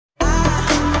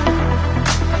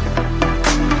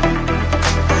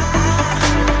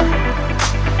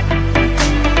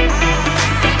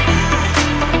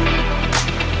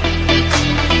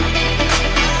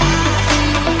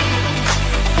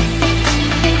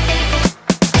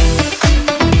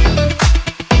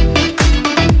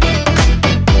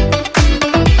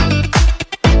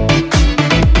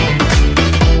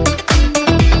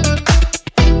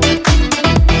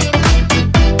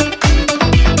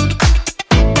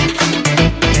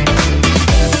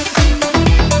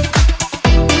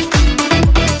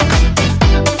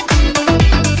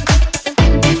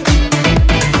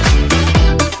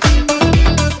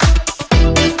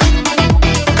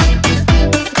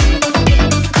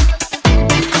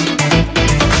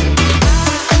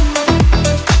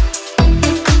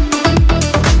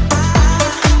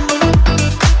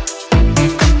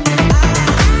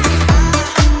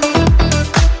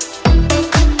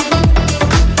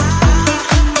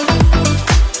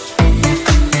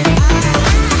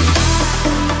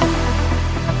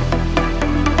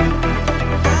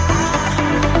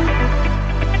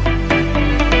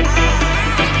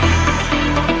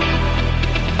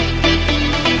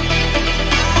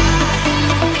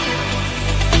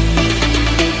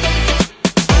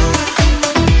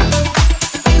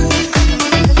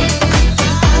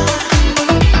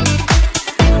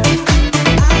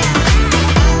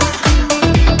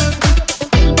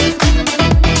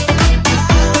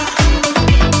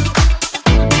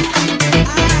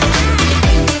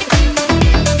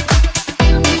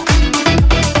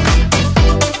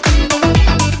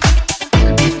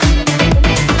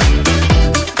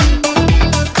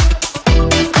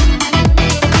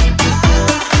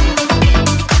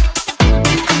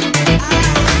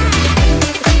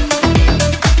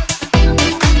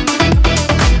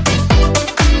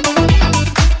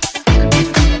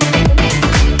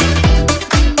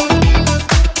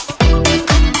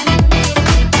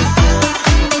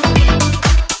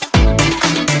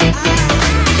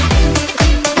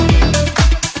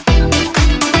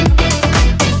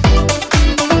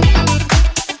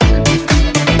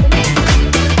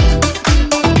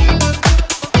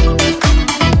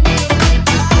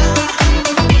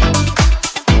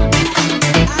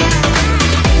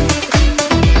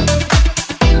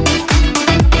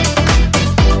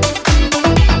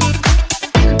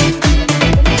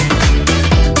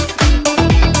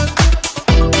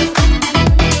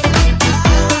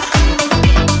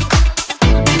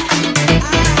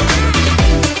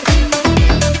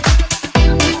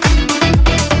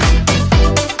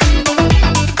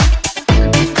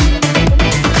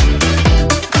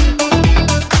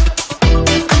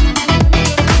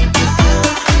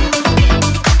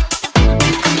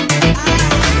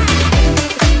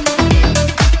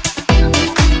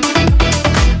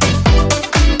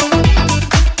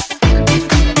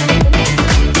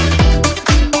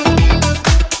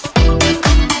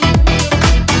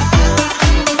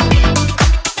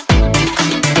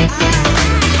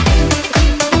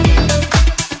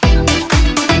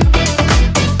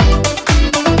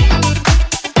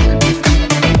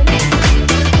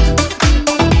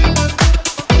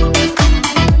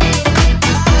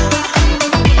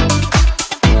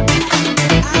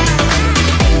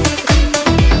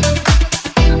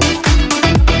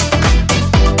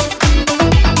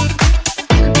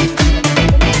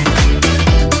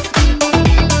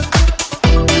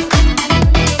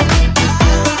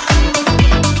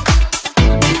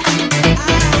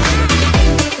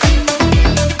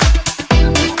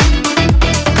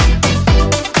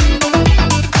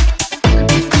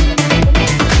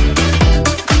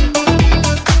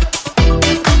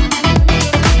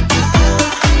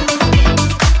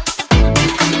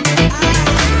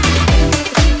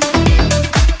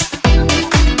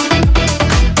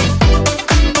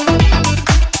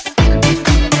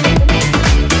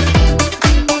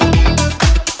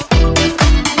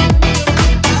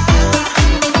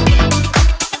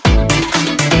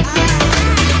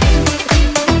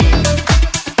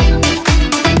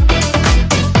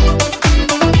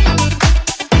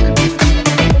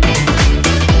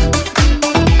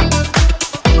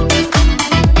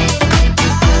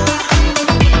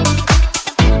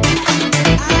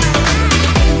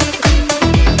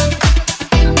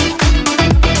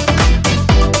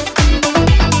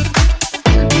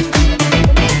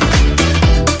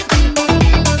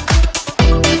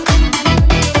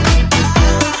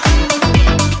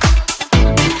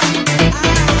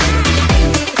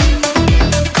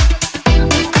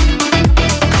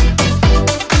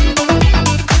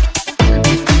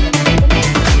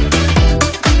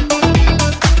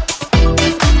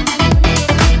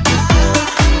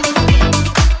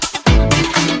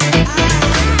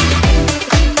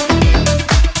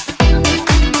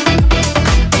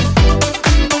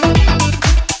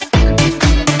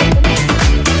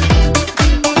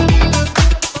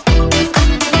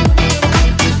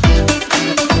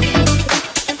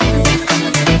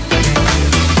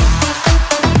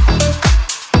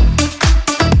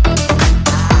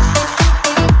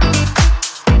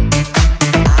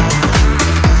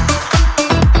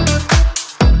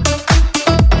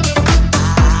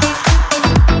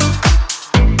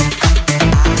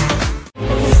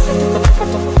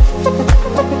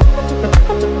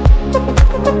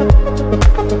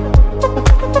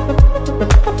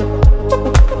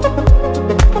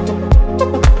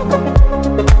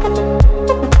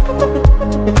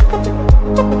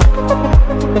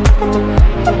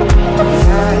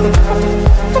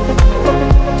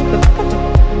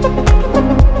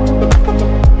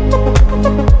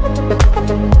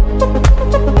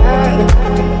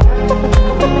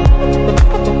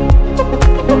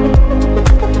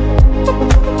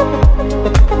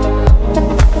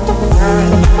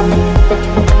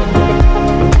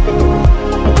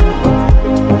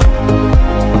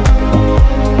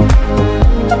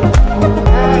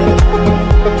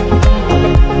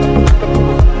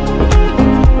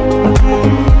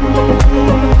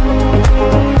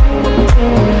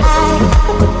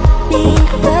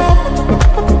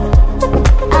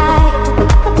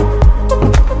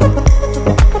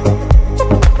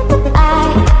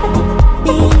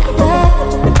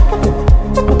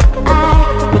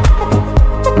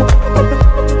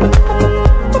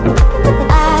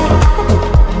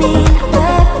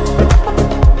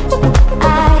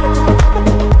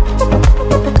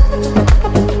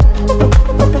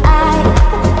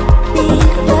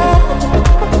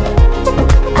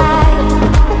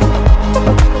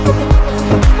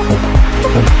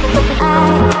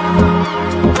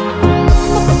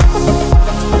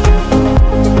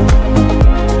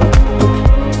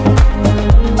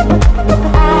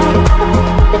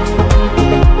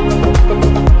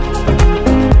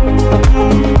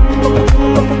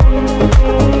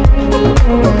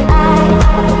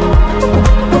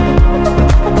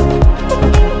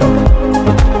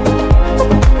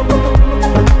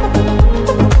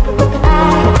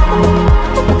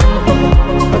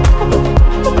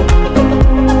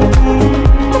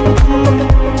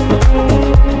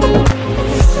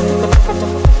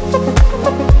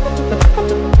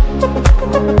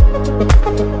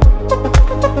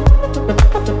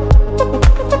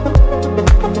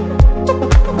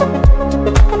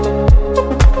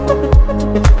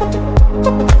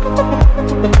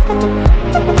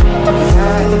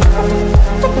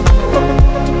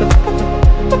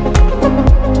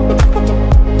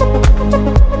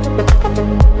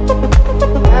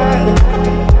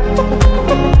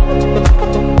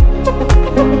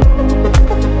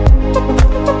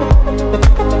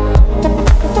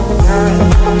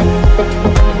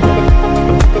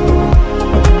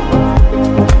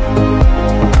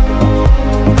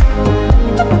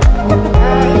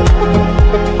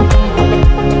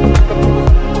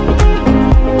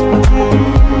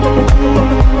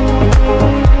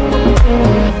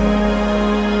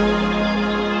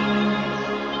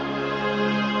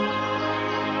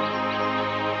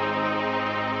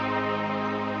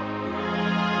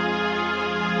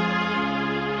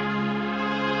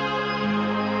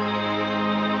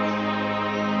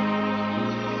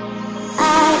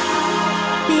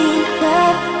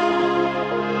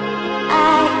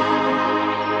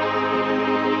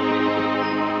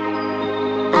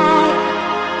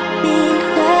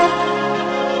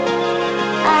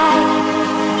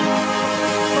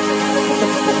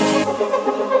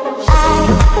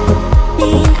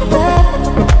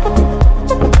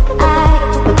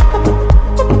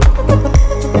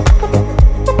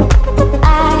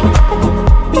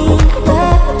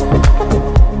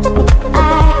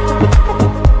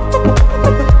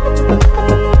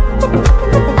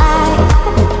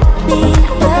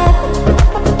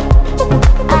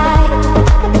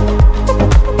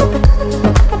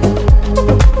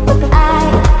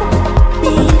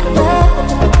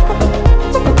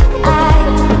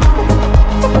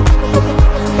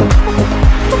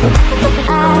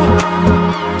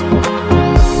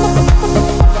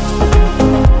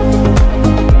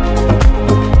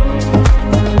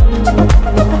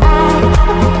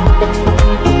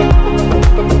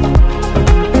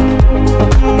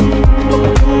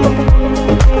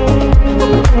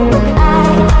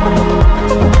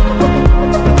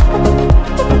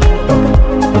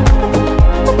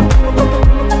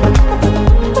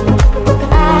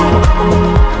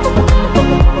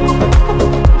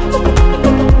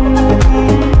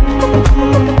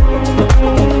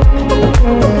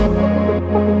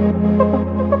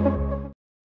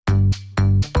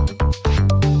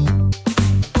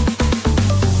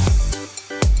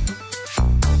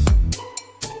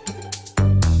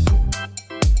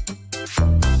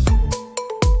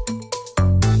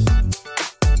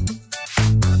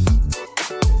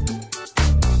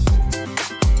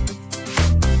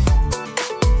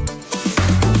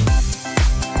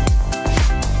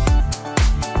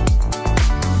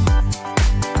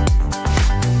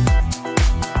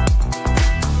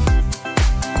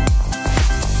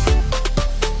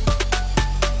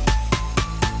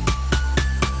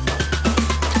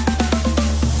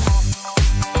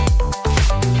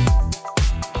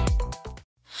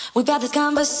We've had this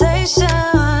conversation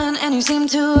and you seem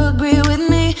to agree with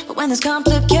me, but when there's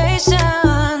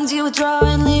complications you withdraw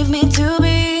and leave me to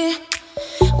be.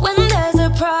 When there's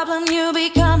a problem you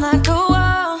become like a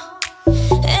wall,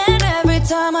 and every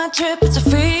time I trip it's a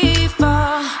free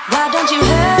fall. Why don't you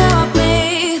help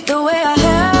me the way I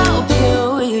help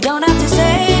you? You don't have to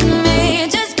save me,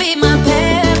 just be my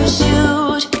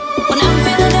parachute. When I'm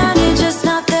feeling down you're just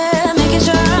not there, making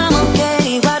sure I'm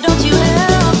okay. Why don't you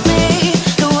help me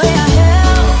the way I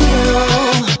help you?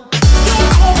 You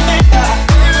hold me back,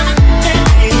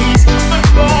 days, you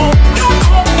hold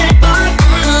me back,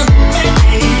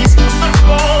 days, you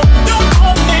hold me back, days, you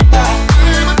hold me back,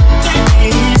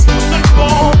 days, you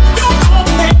hold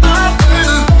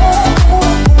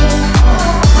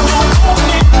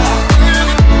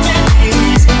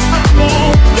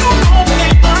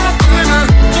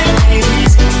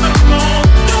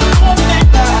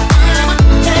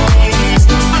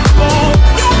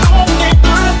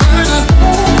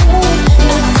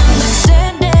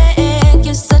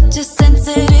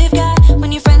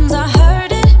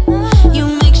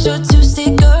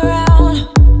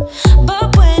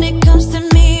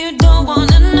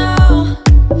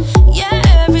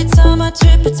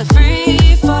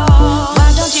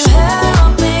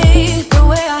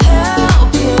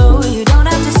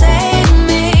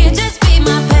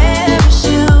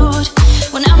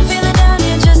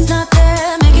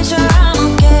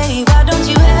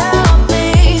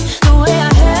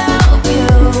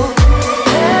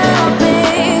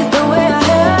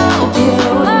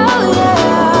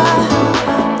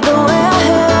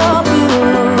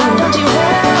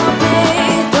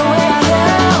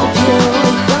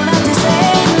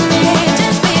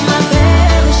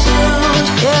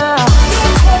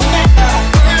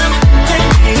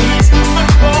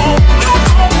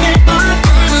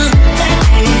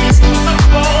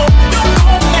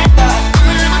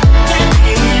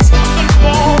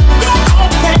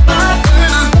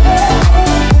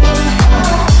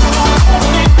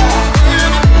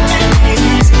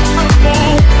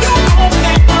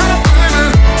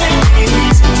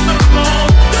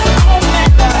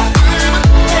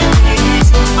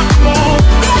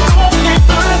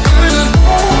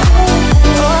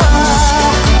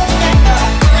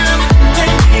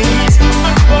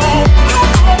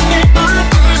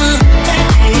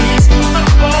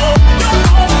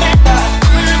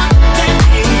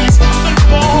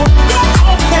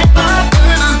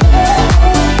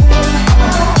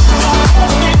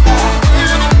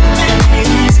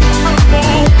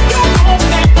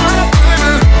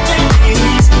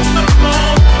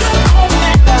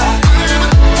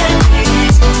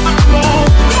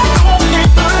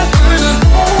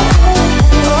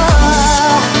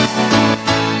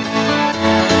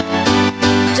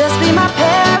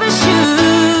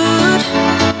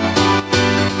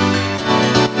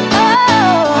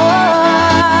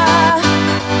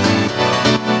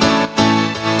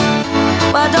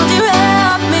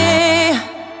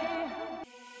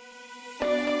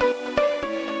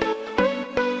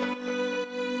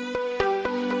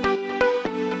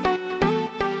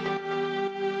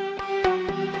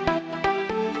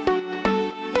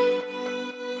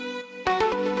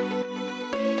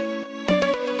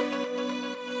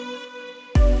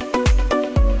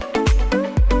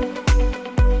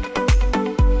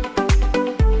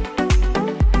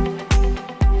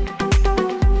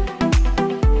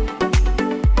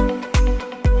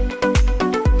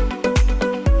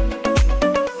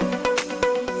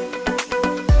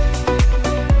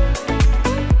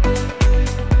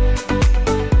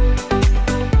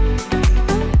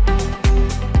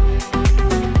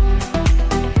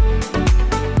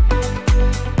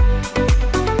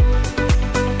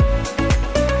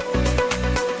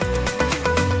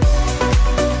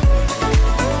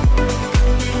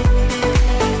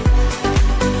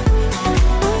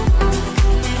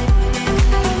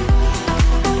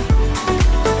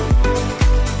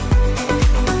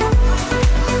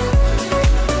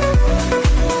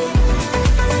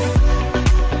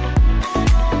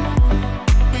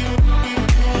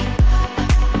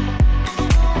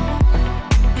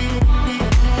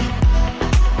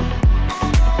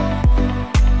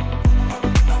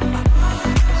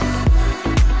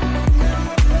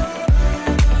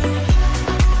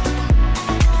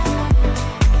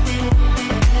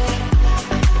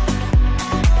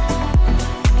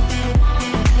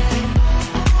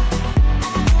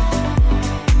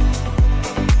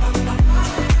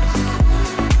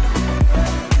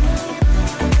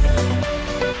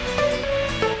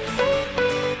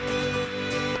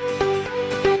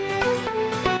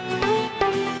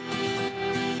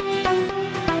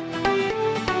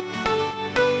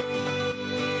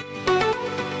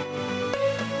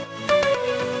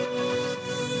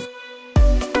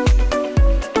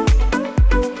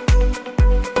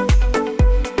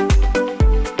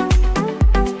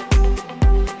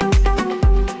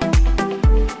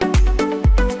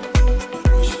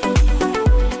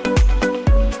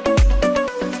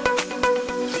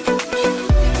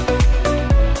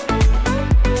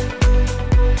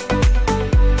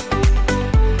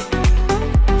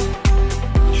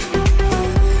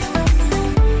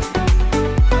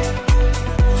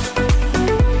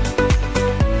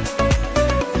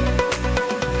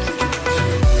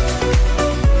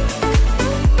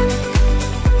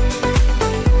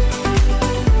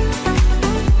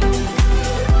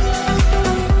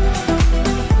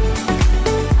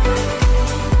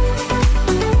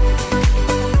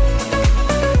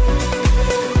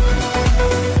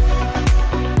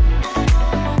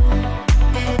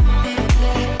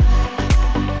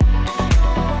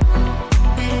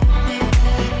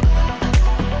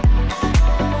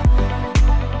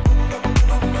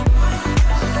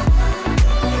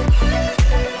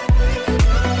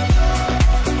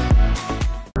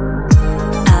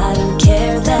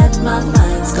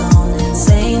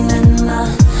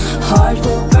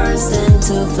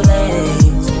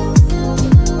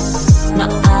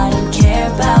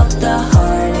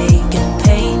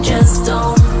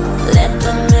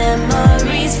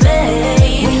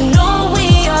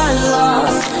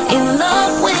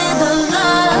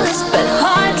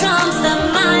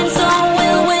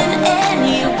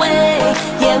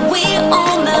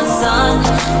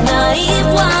naive,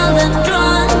 wild and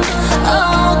drunk.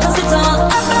 Oh, 'cause it's all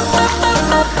up, up, up, up,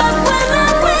 up, up when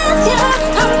I'm with you,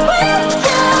 I'm with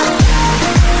you.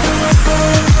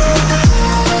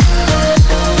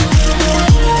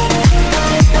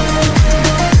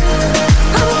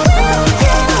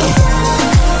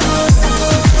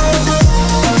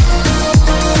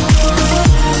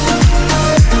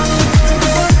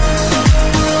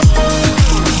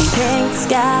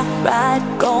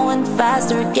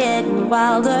 Faster, getting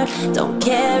wilder. Don't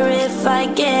care if I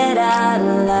get out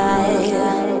of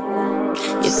line.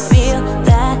 You feel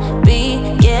that beat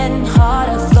getting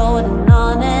harder, floating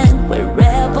on it. We're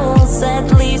rebels, at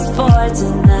least for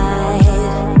tonight.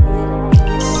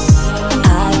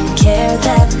 I don't care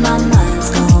that my mind's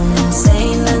gone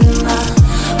insane and my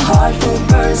heart will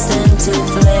burst into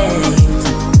flames.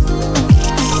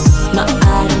 No,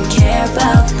 I don't care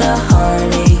about the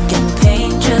heartache and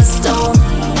pain. Just don't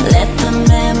let the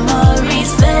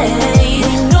memories fade.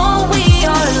 We know we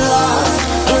are lost,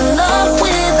 in love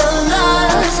with a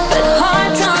loss, but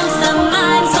heart trumps the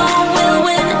mind, so we'll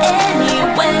win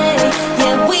anyway.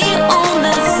 Yeah, we own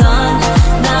the sun,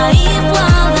 not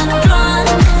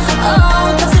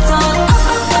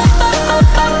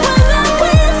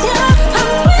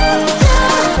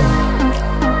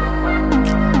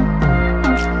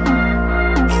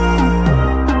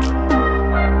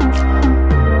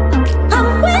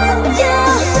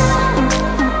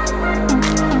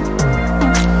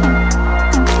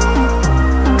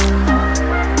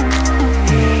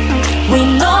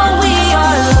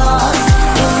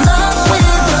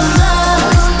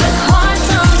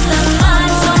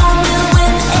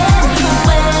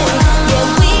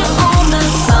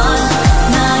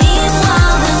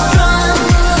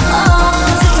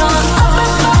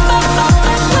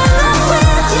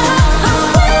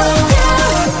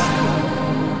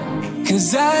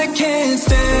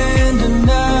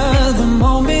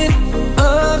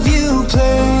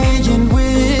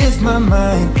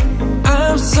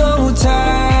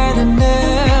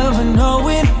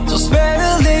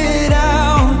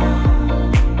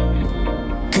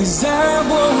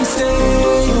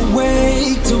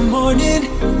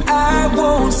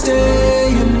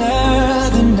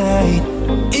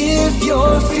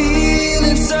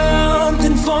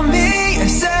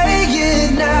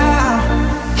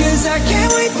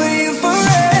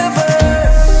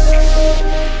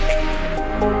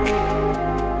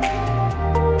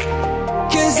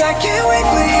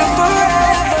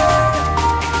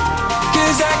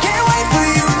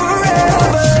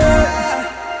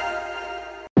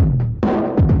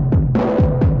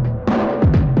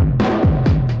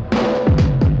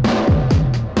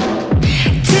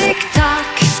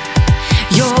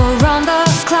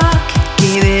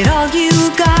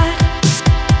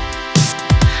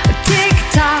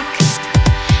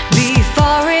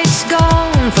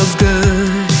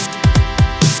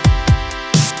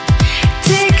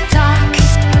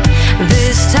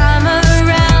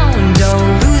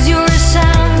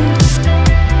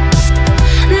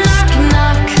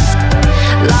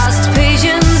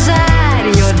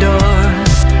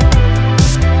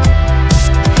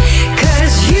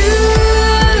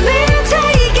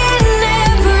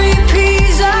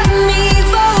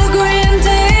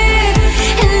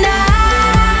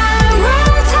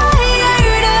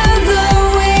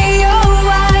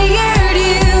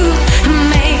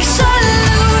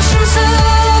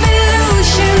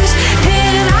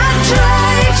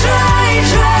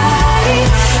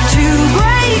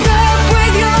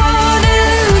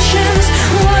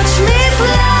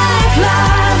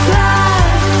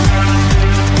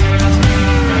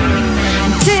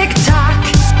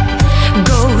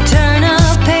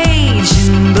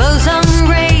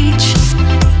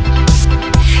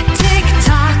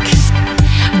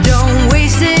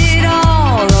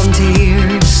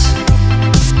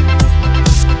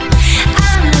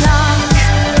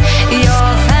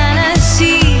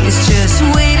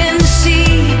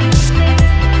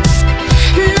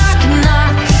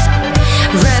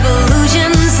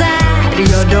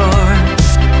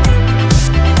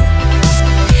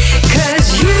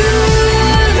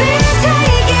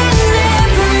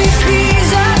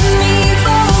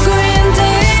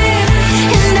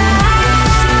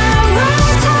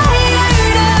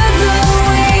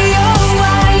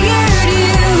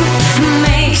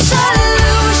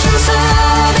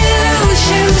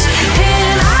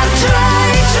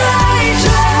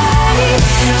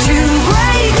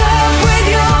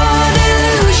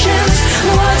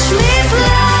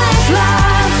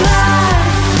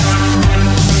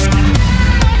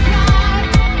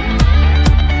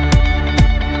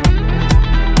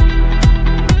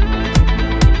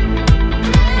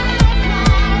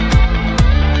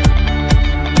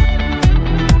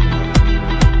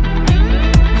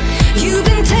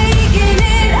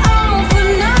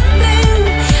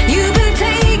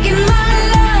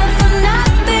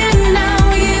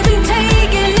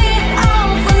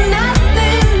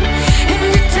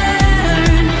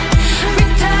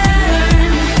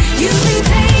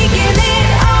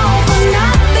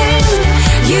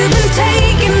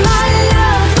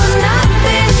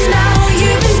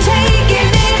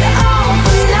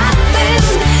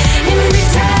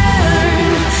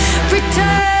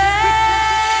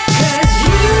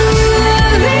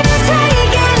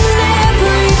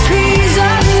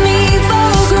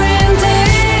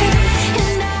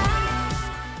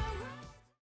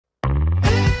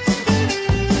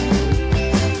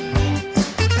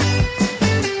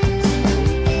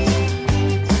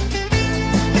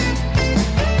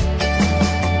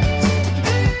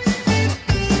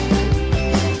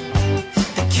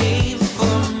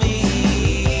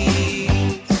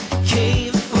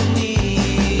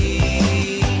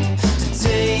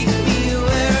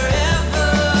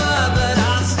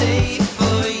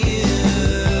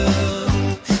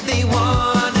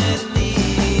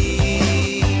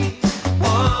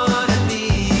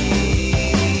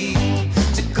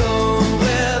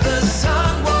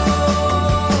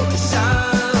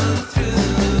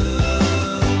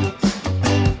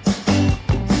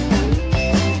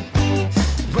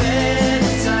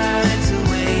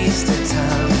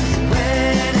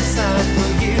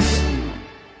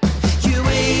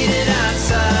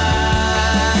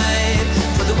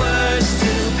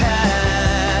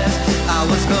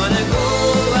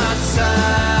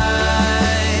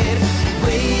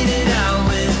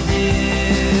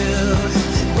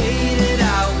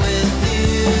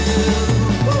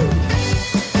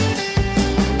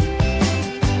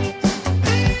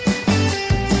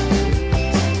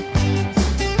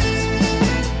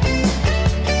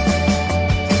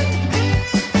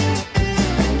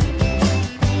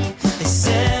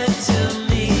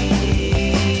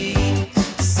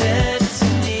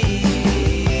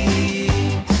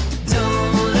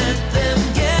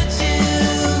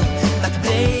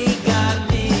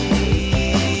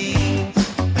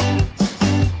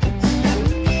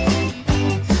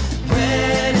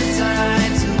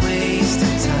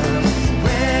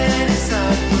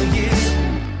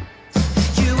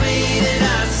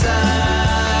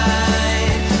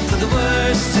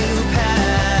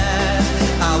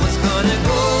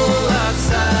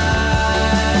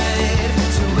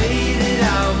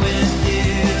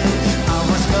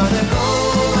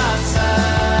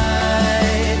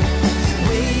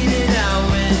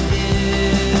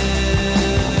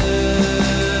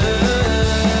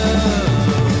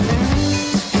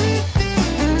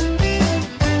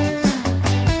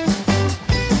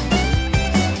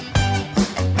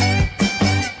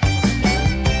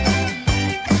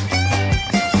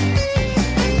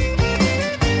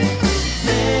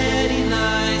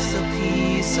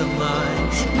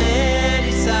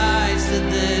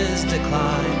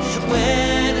incline.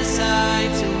 When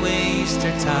decide to waste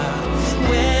her time.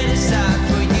 When decide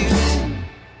for you.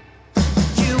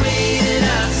 You waited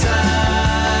outside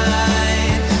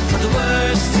for the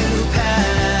worst to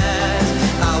pass.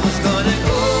 I was gonna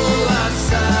go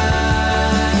outside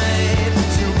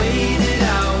to wait it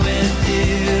out with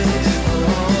you.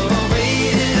 Oh,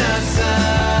 waited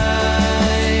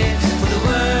outside for the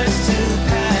worst to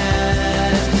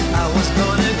pass. I was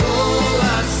gonna go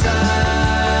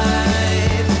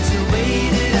outside to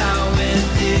wait it out with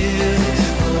you.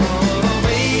 Oh,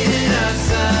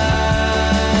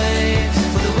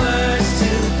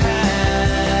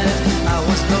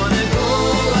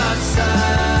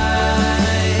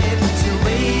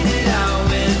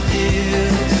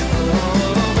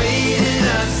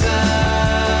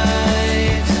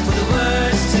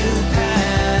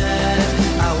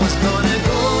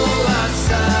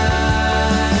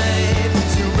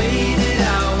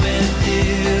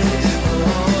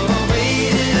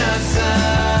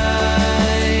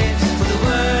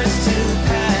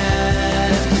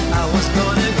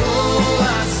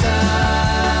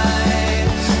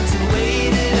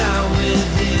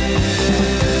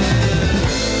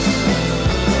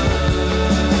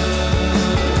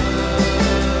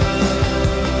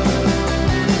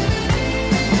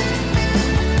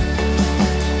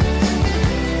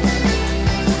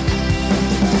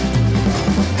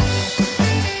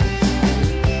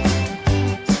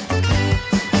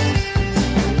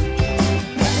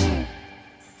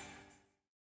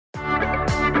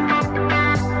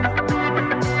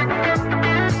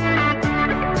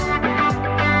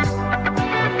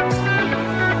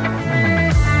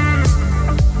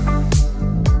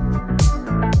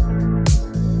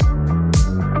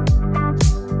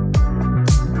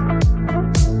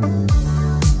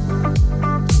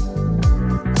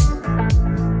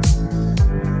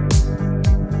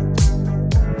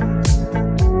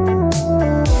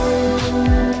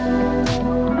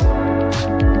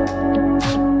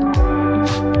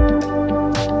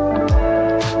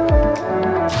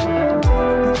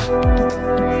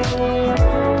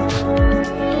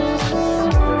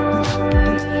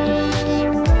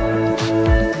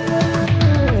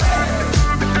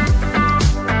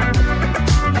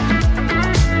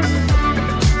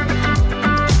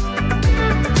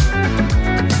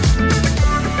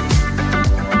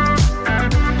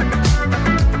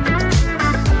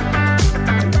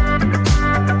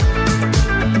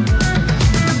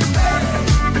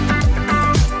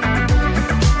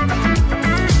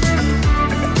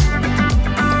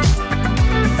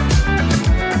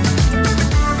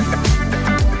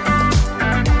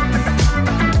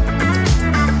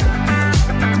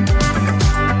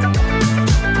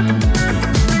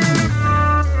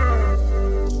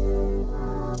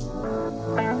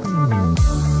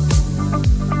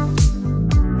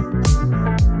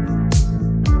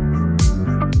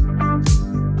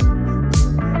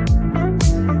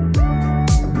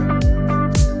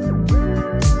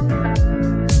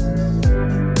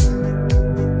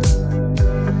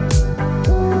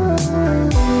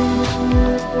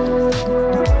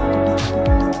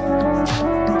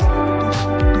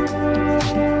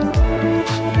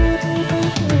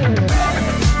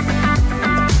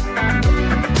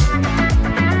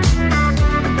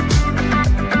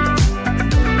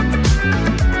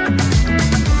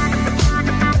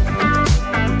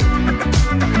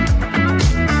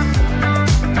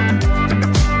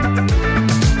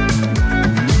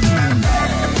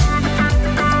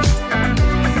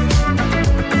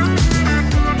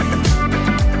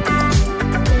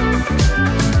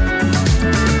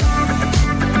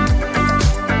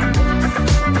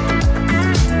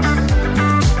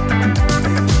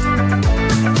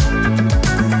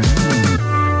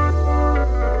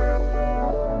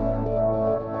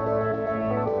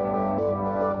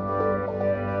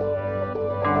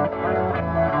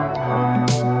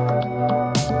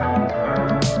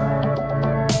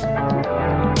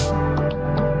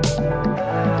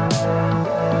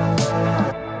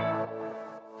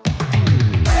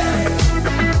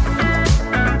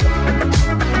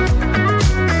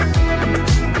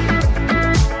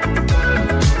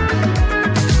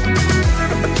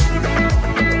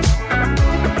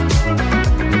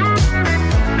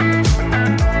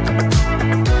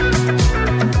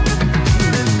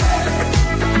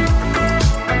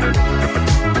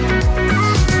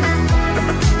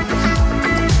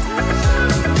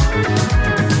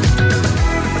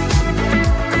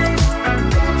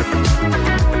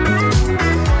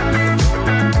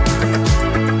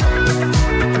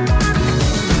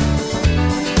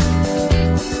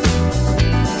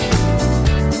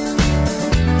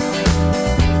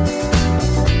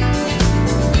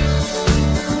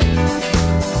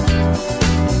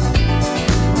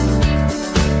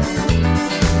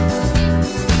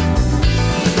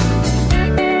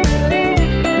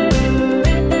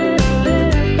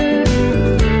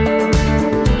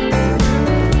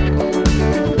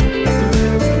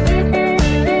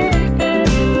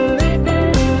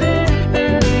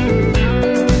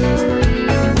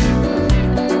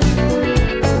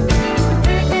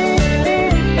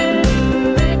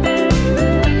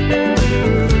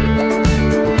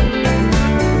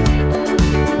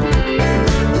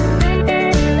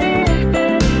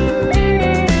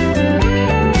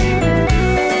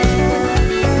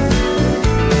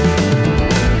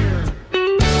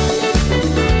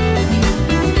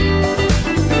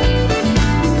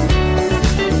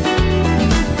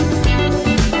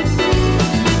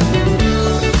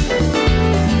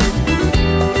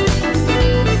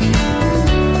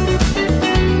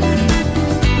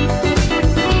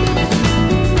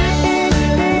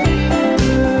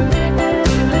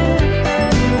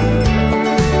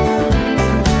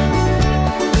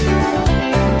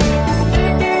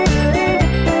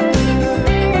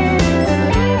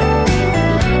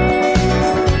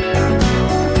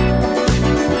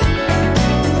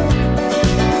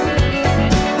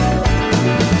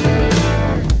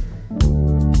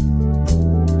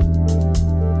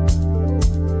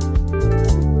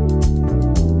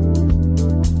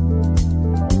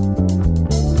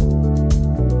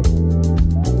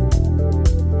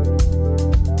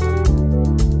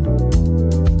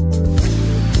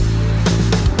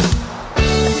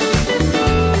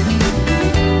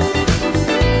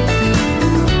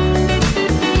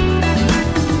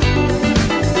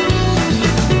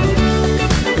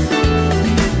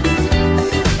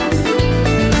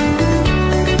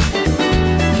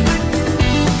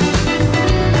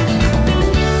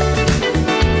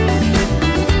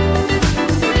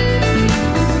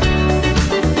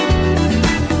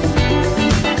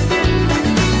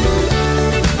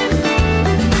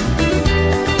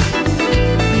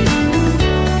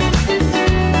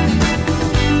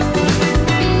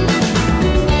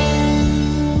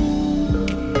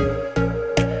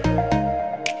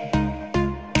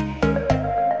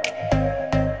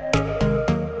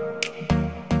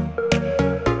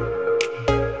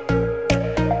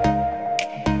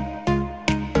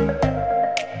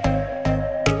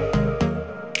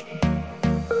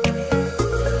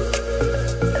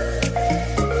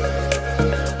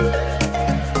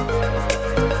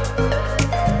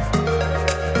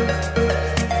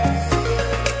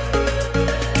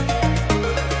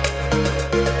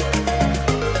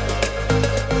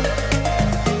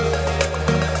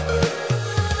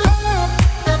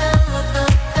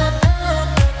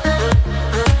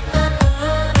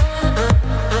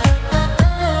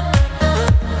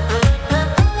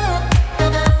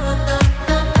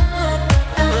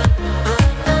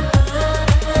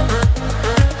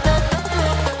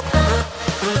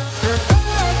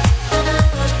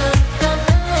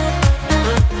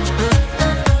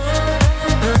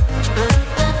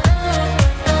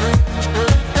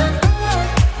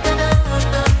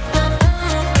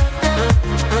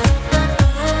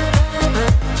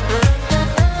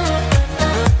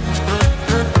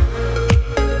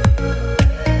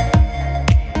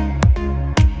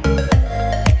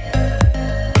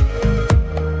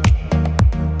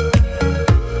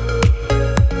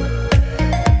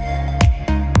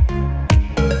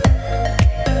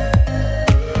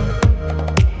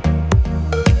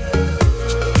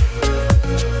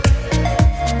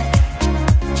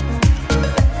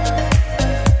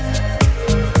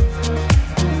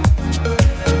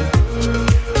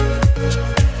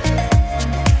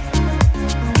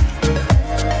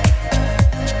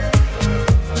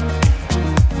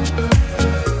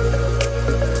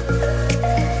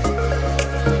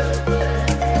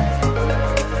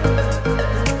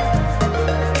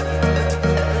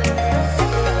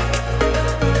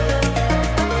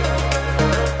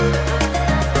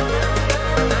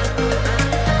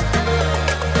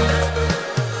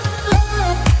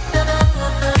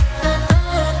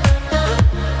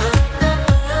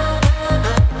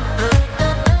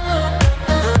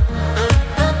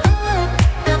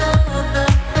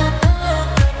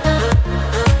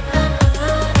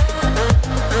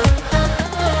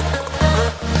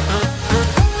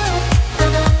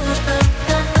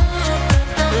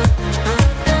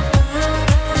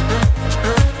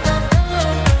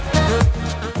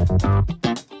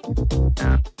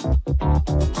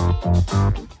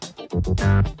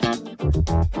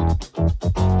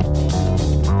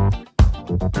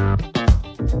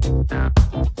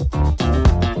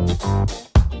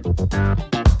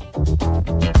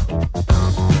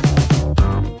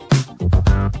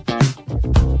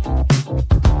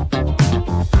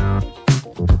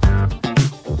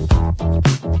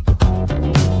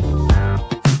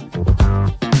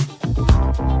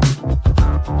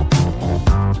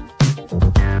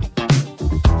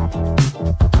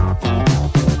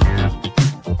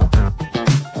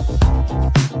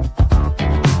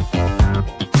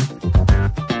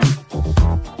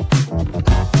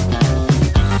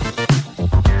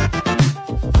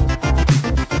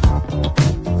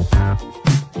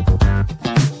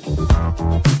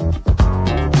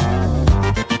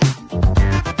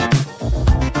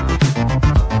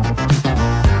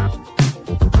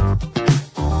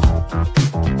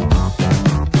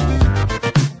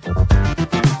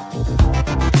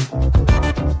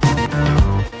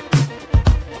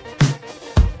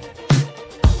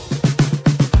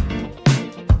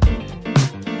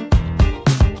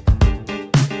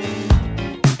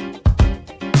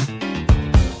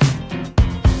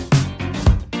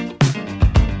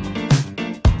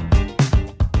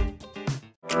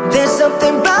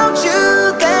 something about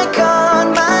you that caught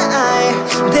my eye.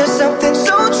 There's something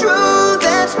so true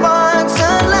that sparks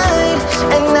a light.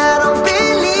 And I don't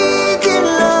believe in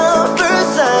love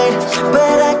first sight,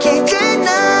 but I can't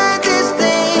deny this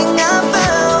thing I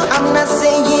found. I'm not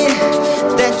saying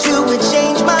that you would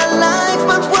change my life,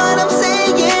 but what I'm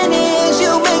saying is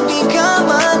you make me come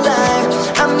alive.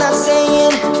 I'm not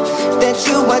saying that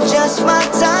you are just my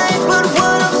type, but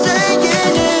what I'm saying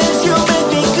is you make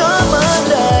me come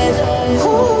alive.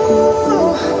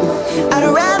 Ooh, I'd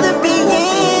rather be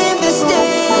in this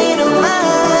state of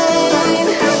mind.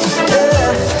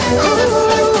 Ooh,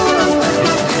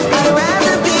 I'd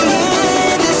rather be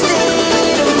in this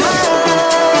state of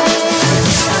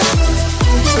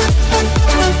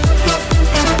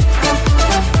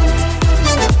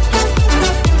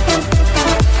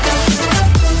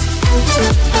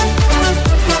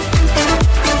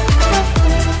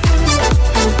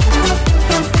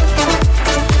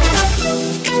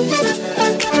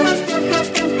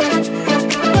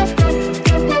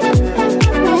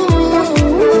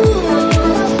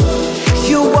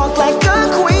You walk like a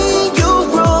queen, you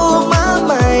rule my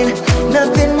mind.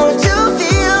 Nothing more to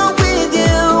feel with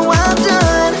you, I'm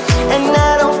done. And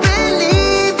I don't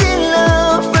believe in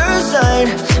love first sight,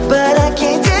 but I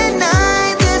can't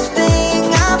deny this thing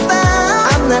I found.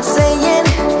 I'm not saying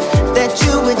that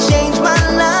you would change my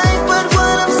life, but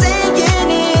what I'm saying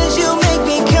is you make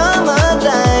me come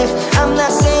alive. I'm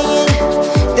not saying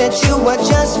that you are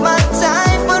just my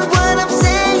type, but what I'm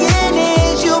saying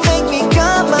is you make me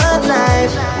come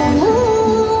alive.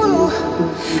 Ooh,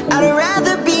 I'd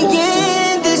rather be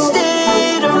in this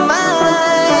state of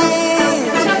mind.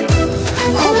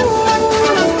 Ooh,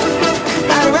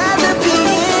 I'd rather be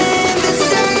in this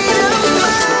state of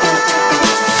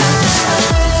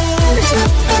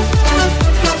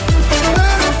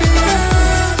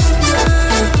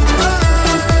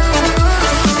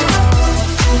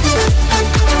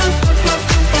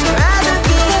Rather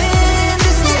be in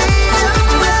this state of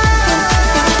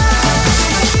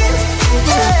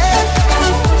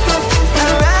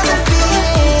I'd rather be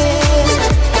in,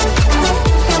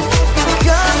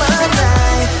 come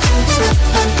alive.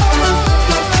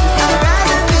 I'd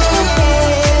rather be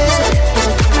in,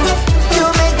 you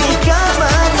make me come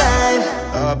alive.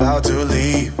 About to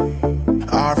leave,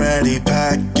 already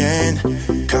packing.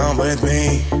 Come with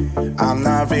me, I'm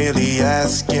not really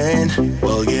asking.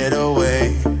 We'll get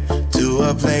away to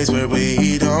a place where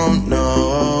we don't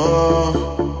know.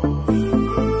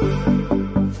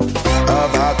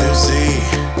 About to see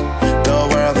the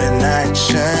world in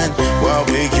action, what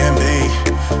we can be,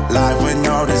 life with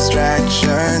no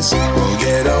distractions. We'll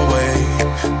get away,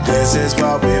 this is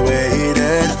what we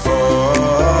waited for.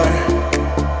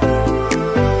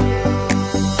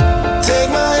 Take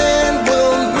my hand,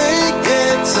 we'll make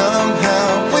it somehow.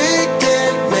 We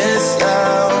can't miss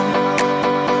out.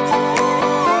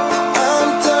 I'm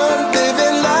done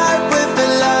living life with the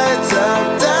lights out,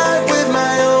 die with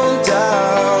my own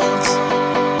doubts.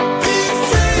 Be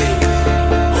free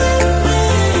with me.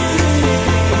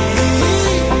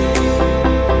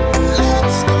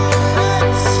 Let's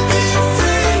be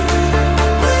free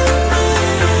with me.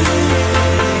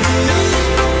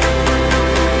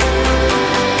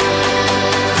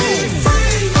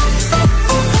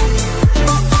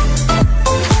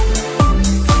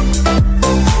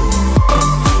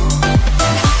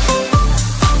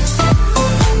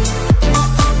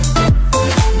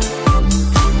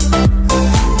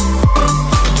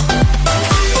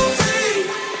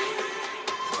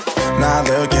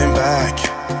 looking back.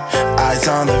 Eyes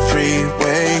on the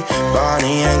freeway,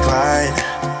 Bonnie and Clyde.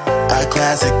 A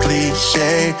classic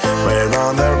cliche, we're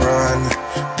on the run.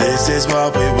 This is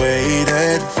what we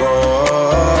waited for.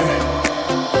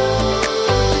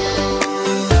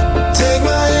 Take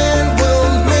my hand,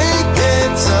 we'll make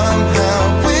it somehow.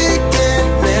 We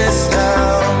can't miss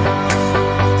out.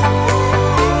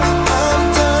 I'm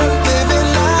done living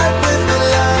life with the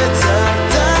lights up,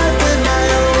 died with my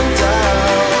own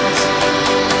doubts.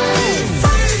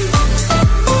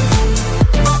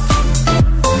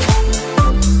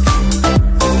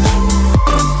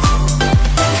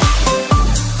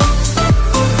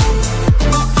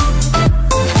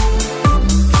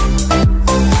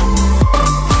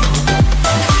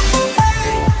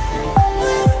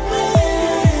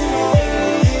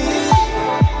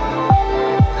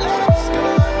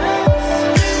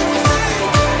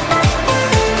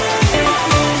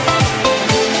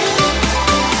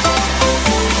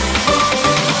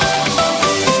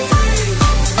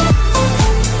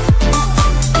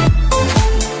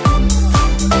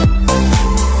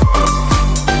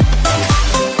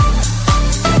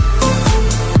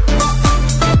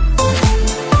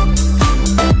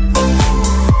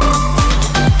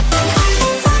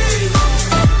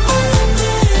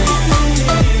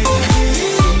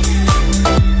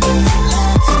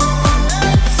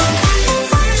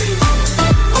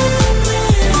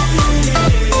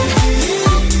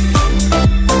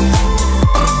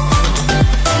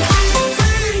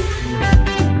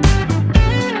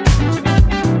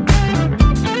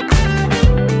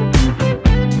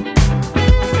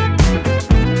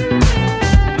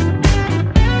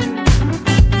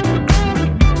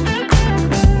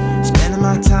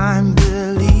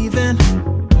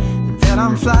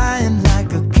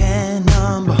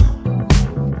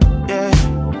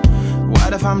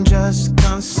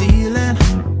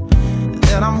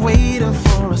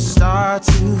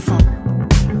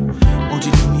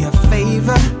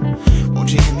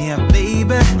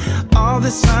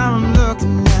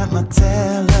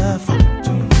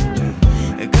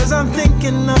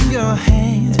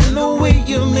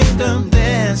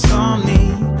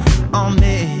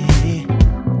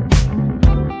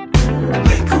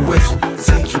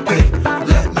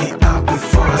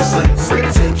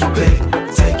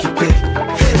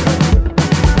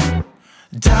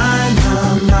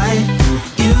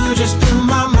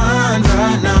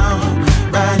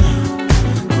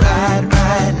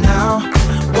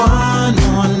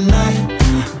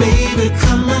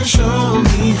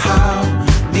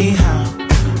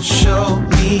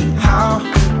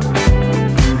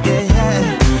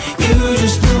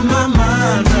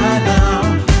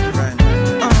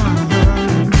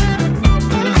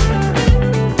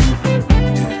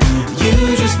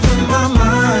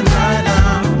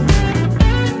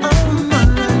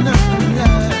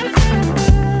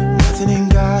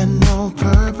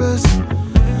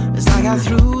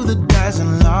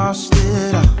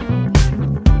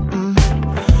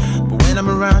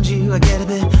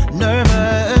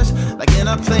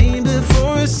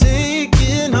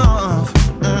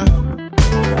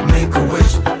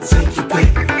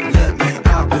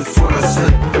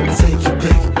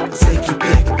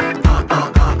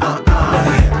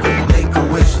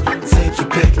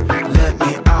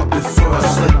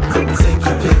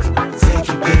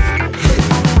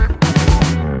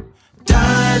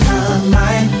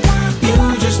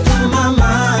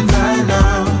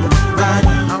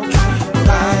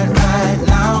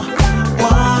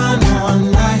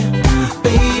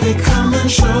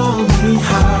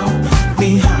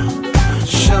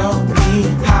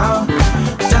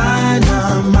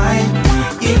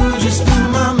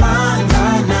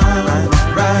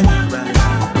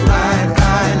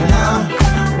 Right now.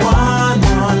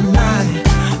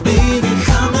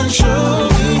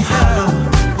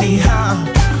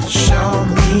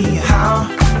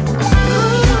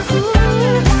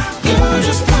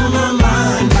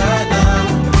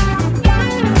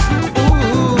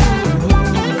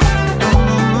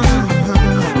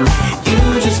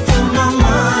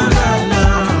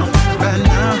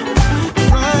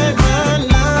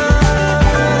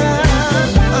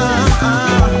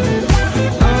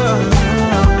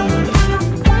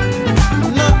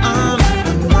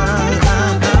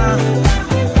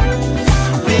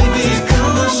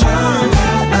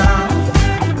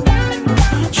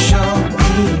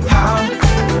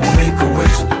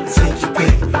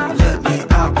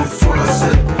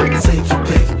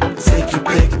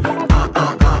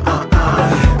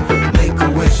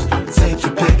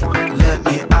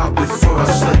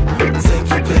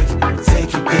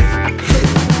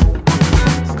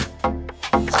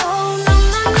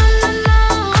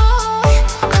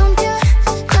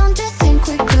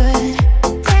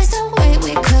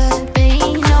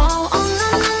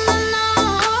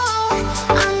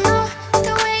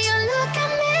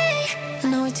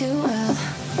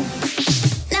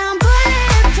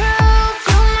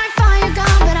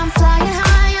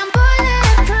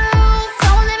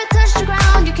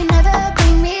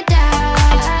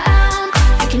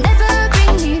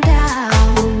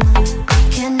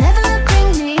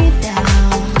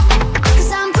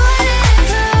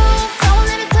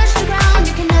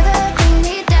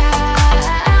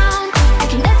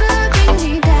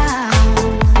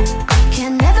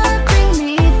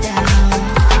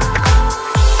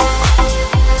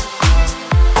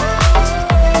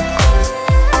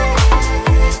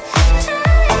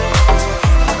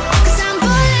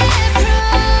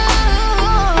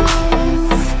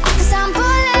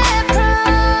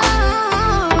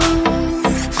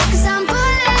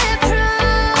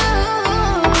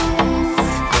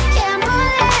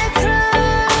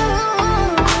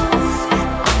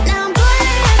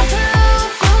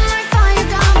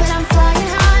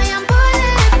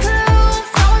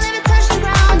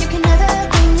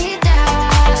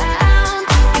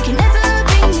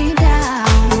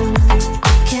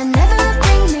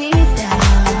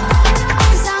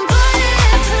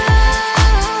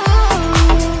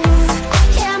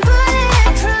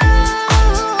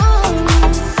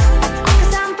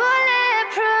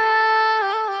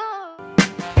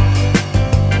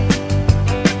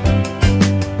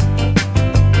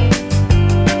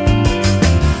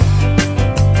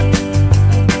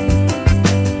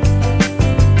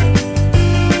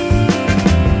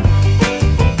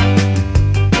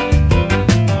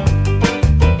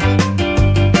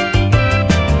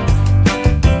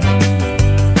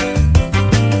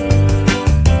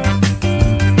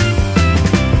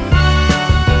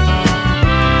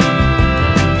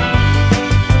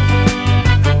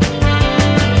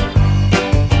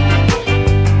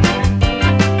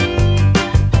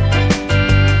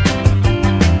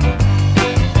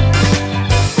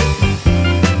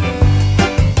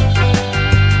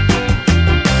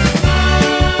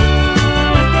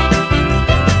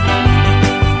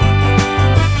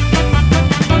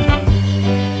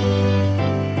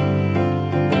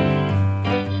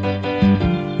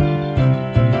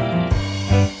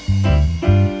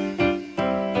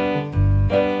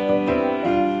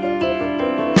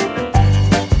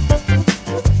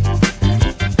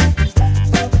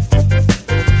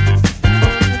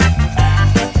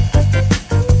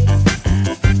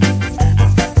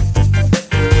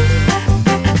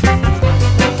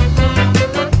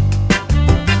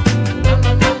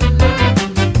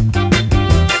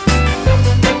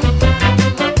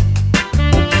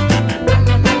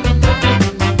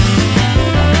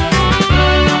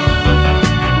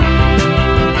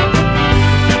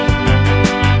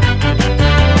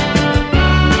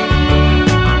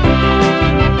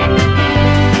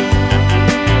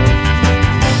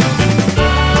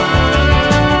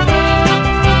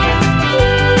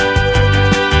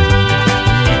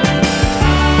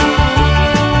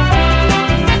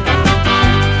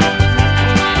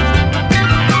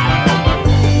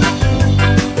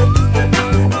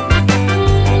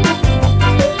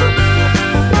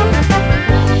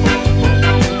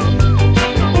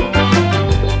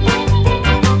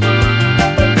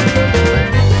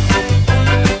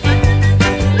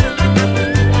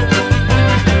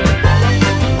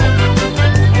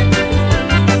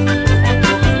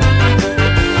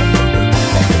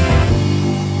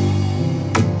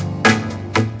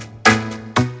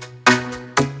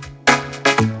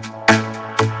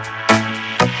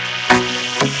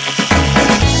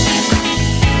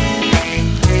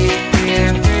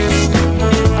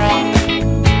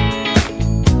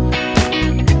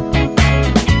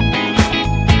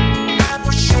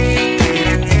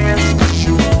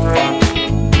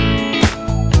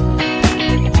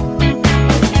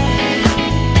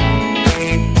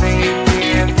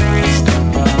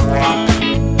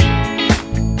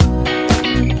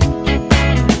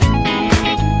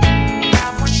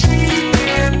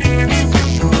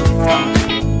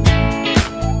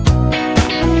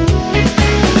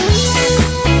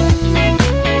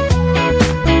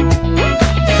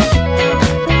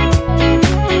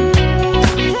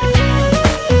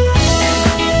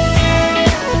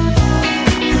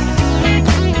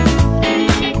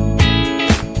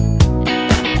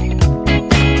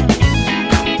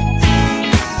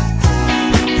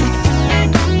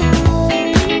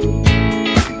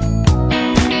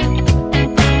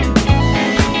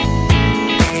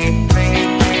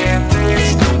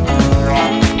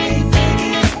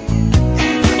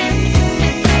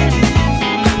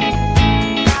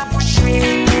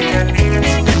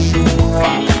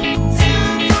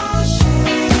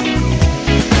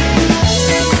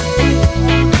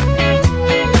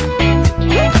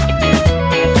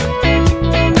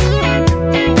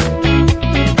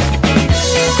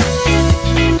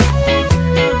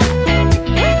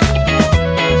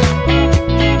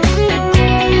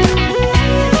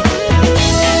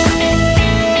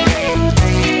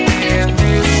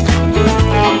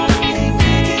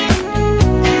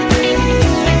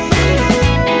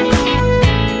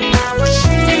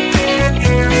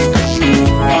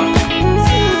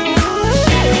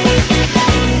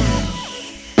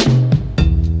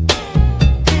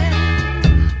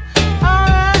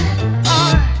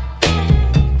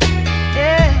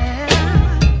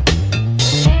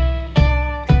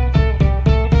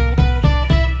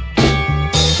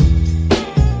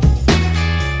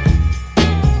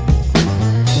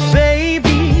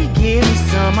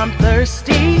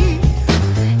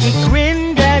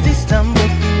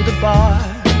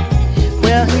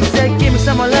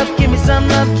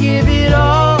 love, give it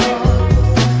all.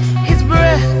 His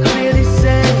breath could really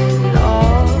say it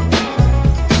all.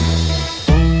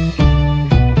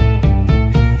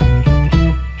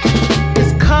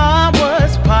 His car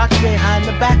was parked behind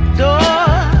the back door.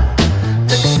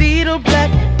 Tuxedo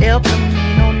black, El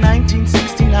Camino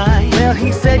 1969. Well,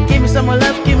 he said, give me some more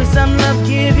love, give me some love,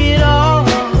 give it all.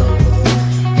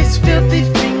 His filthy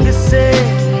fingers say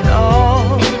it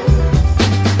all.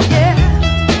 Yeah.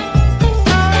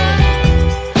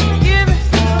 Give it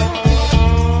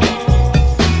all.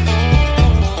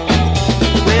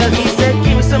 Well, he said,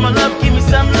 give me some more love, give me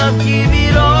some love, give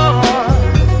it all.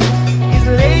 His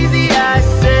lazy eyes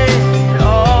say it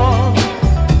all.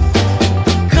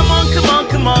 Come on, come on,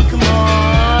 come on, come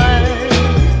on.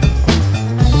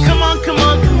 Come on, come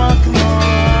on, come on, come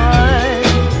on.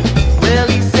 Well,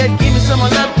 he said, give me some more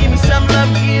love, give me some love,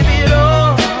 give it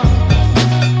all.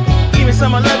 Give me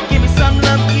some more love, give me some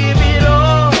love, give it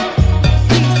all.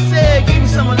 He said, give me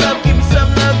some more love, give me some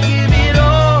love, give it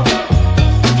all.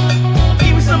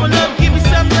 Give me some more love, give me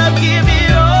some love, give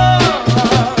it all.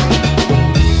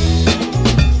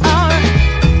 Alright,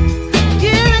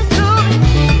 give it to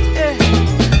me, yeah.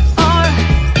 Alright,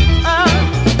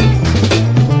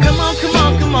 come on, come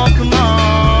on, come on, come on,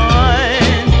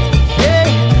 yeah.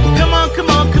 Come on, come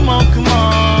on, come on, come on.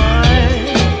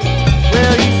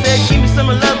 Well, he said, give me some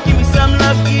love, give me some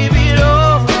love, give it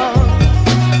all.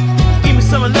 Give me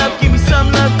some love, give me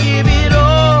some love, give it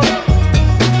all.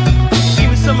 Give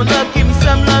me some love, give me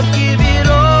some love, give it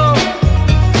all.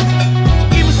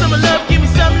 Give me some love, give me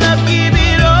some love, give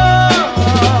it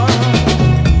all.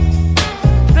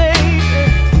 Baby,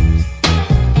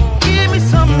 give me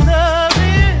some love,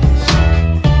 yeah.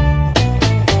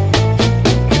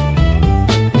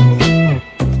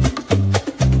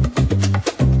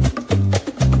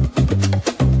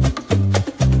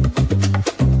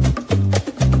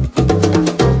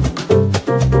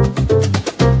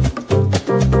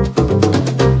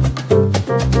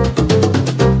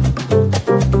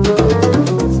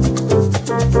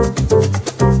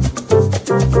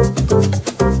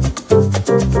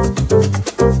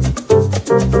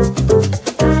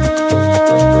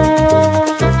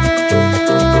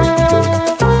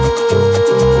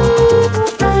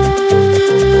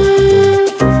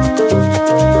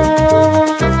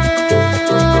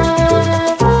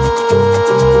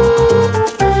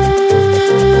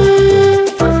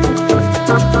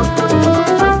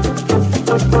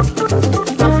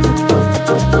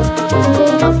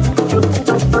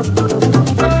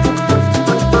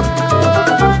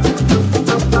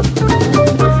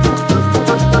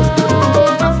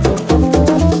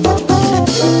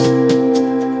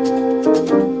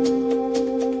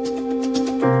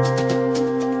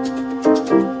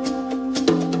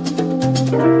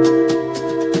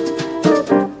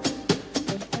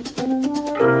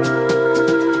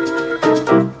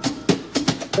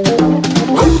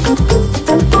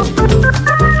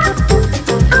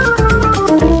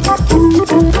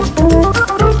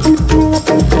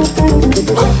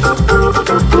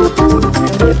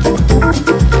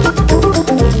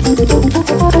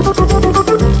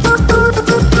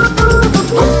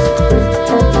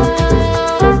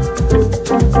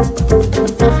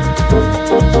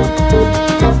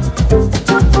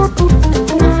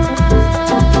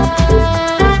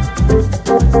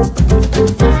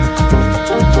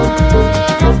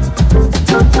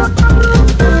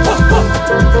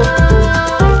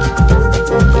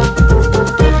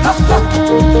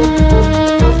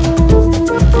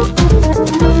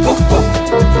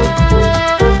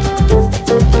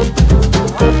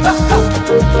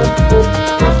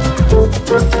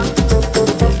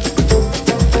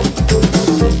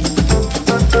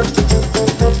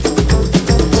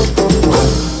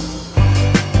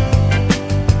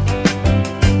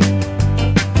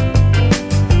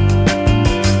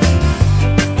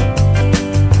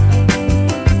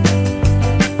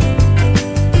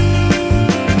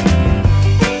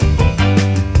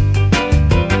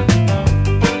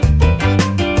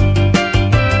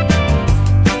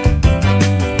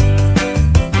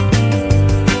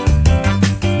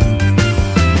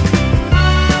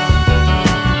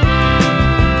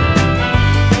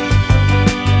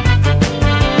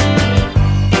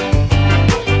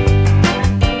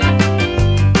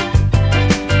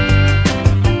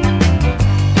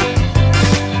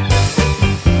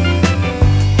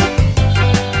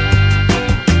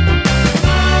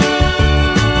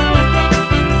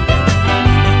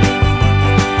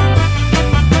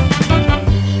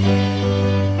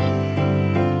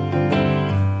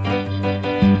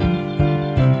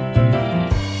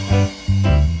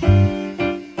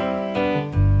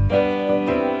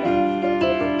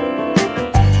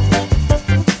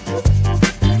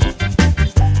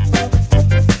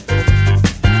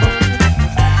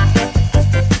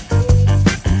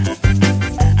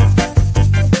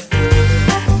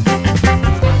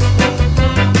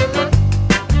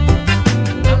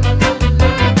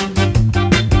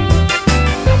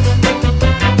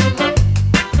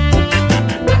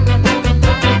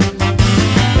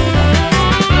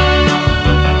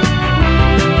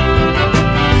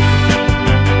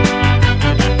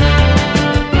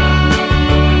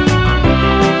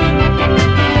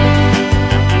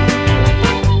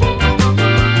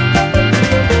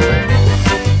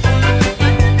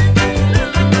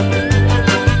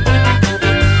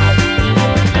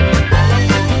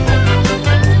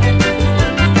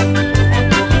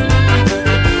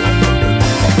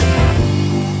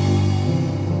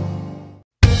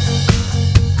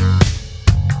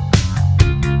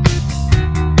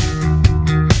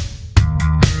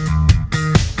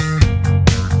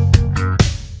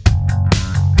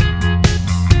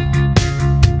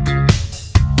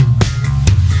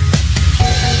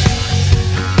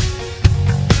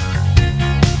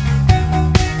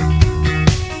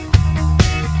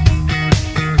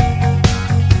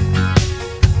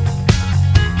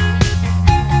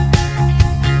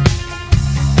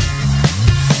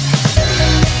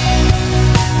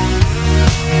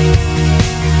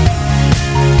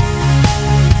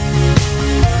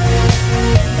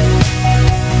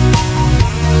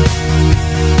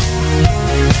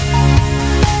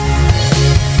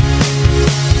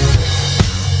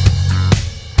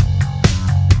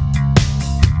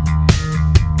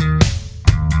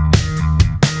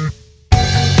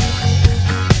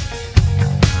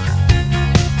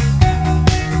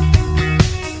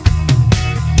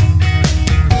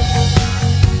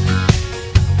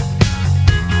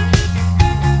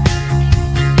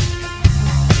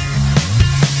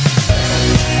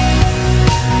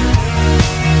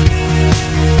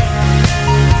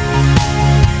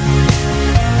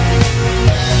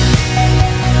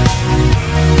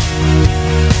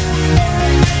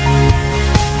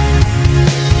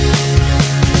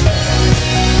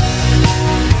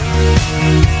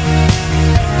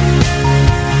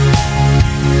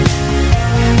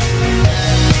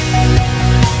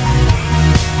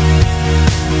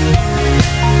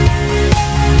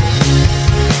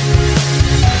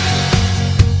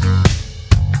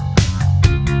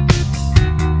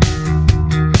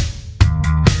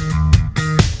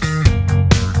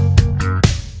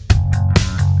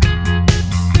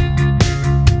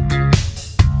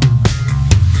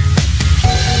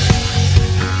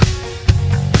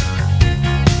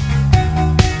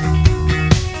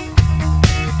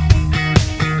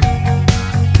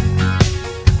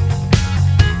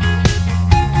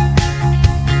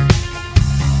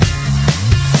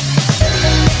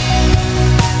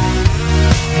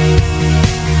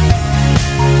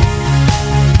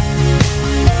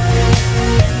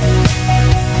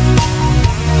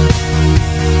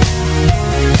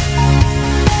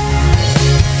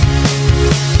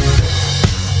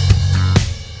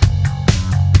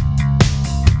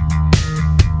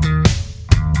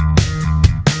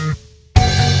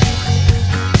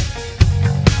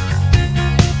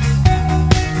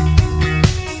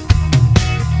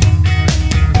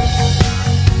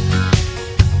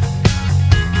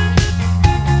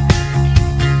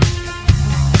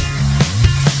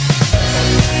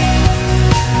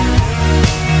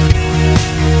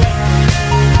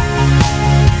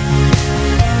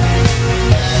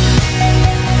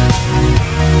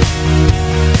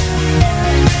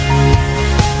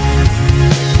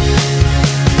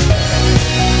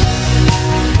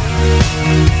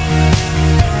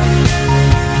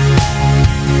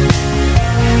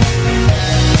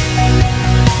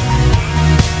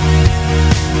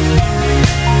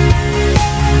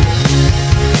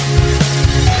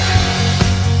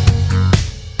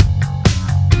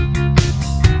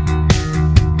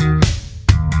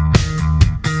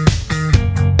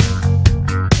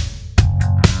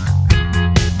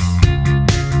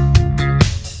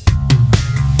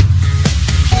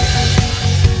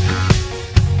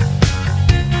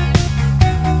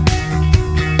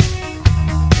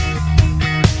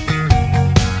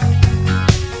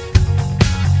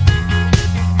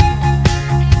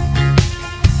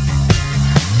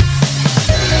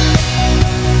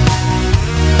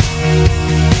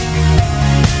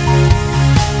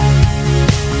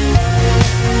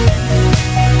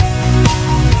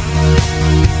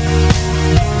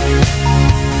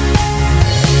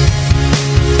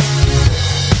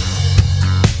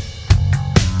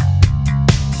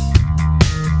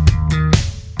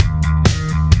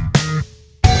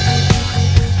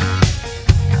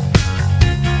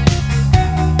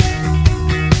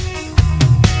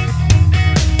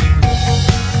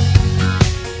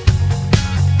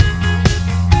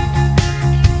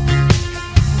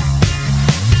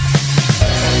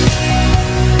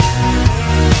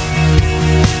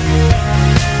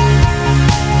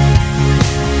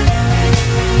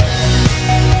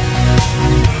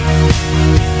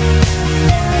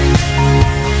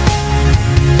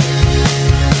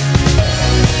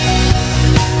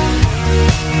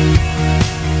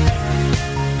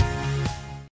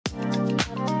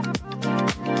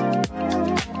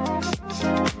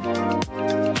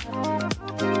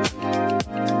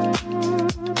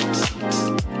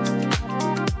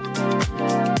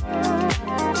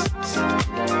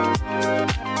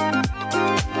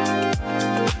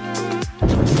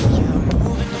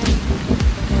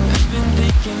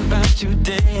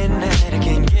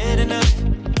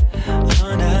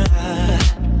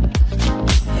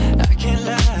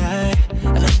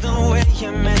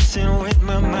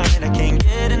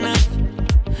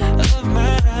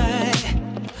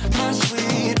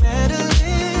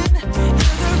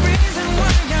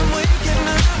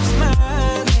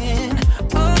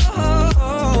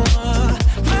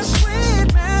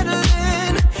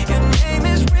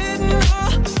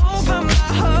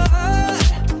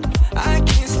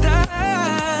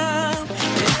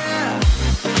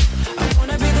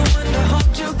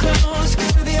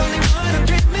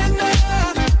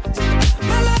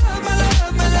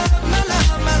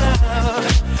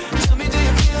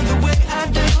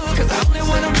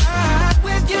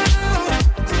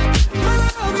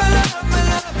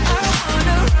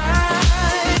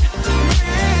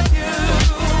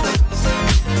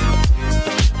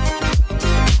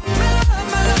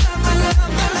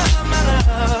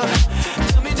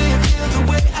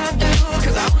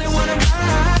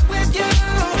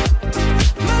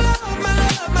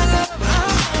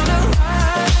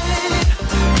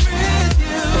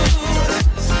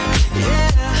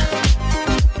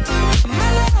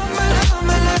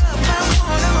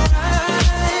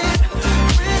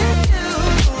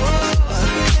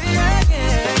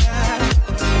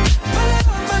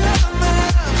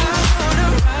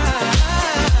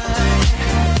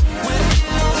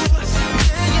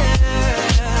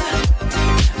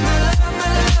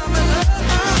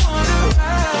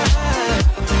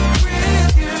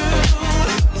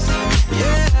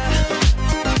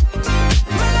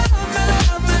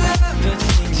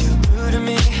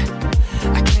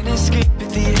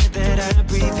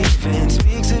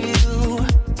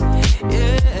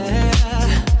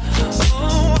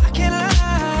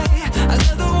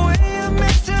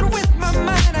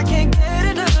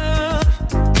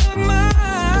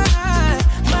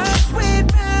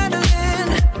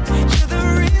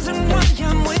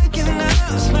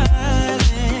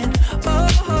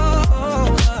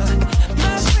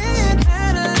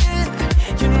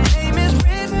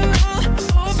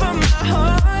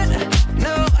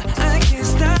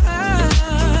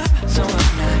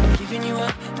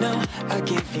 I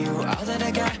give you all that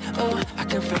I got. Oh, I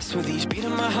confess with each beat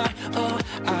of my heart. Oh,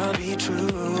 I'll be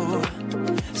true.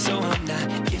 So I'm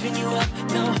not giving you up,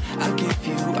 no, I'll give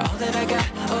you all that I got.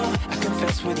 Oh, I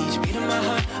confess with each beat of my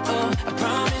heart. Oh, I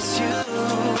promise you.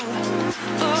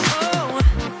 Oh,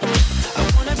 I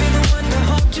wanna be the one to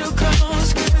hold you close,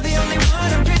 'cause you're the only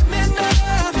one I'm dreaming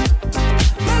of.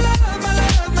 My love, my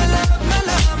love, my love, my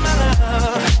love, my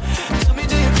love. Tell me,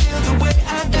 do you feel the way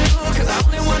I do? 'Cause I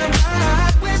only wanna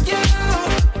ride with you.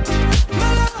 My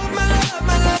love, my love,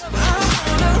 my love, I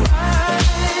wanna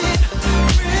ride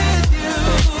with you.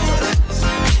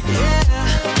 Yeah.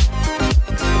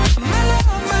 My love,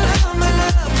 my love, my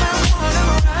love, I wanna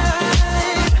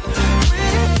ride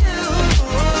with you.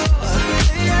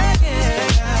 Yeah, yeah.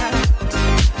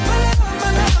 My love, my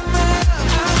love, my love,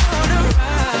 I wanna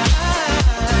ride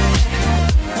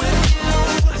with you.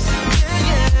 Yeah,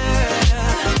 yeah.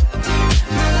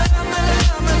 My love, my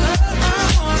love, my love, I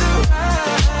wanna ride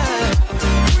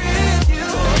with you.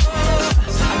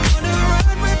 I wanna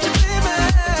ride with you, baby.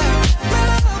 My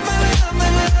love, my love, my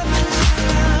love, my love.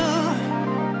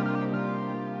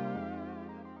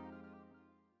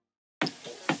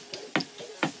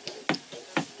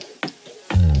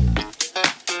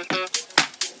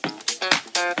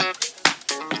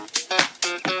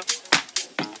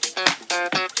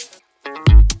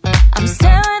 I'm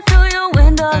staring through your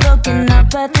window, looking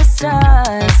up at the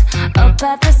stars, up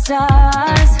at the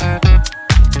stars.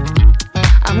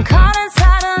 I'm caught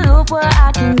inside a loop where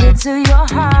I can get to your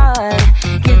heart,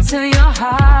 get to your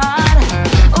heart.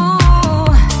 Ooh,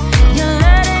 you're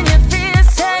letting your fears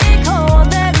take hold,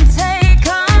 let them take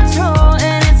control,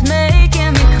 and it's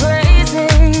making me crazy.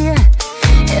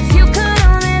 If you could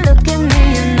only look at me,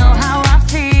 you know how I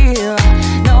feel,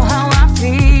 know how I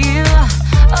feel.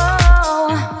 Oh,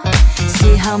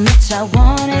 see how much I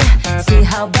want it, see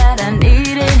how bad I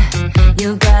need it.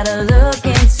 You gotta look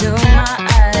into my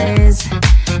eyes.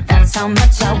 That's how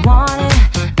much I want it,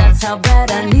 that's how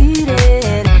bad I need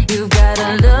it. You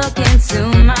gotta look into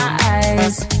my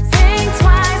eyes. Think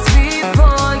twice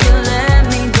before you let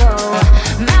me go.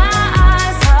 My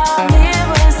eyes are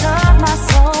mirrors of my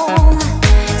soul.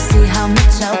 See how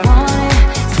much I want it,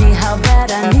 see how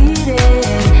bad I need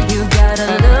it. You gotta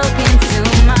look into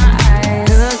my eyes.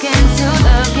 Look into,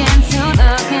 look into,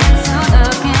 look into,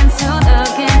 look into,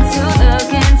 look into,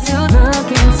 look into,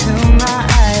 look into my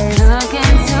eyes. Look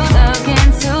into, look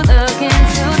into, look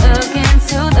into, look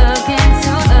into, look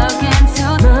into, look into,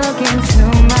 look into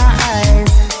my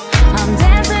eyes. I'm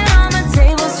dancing on the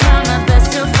tables, trying my best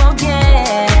to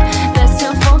forget, best to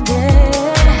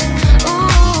forget.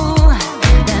 Ooh,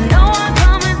 and no one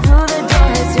coming through the door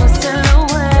is your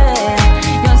silhouette,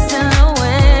 your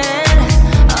silhouette.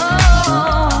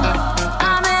 Oh,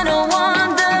 I'm in a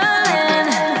wonderland.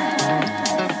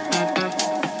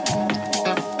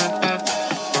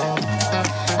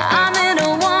 I'm in a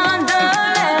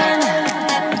wonderland.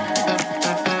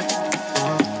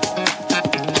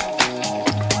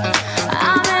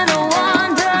 I'm in a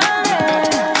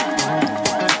wonderland.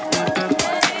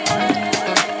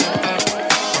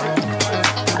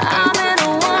 I'm in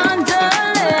a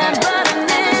wonderland, but I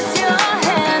miss your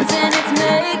hands and it's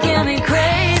making me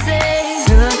crazy.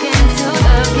 Look into,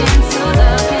 look into,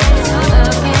 look into,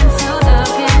 look into,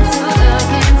 look into,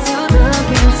 look into, look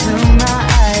into my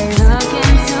eyes. Look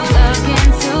into, look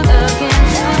into, look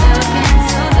into, look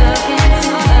into, look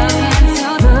into,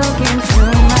 look into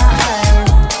my eyes.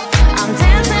 I'm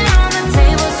dancing on the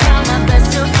tables, trying my best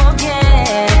to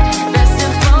forget, best to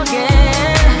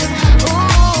forget.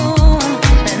 Ooh,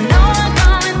 and no one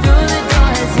coming through the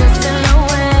door is your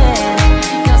silhouette,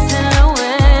 your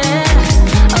silhouette.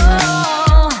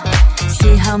 Oh,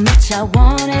 see how much I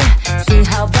want it, see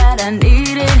how bad I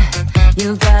need it.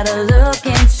 You gotta look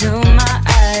into my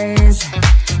eyes.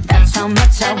 That's how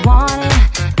much I want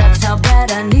it, that's how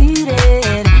bad I need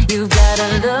it. You gotta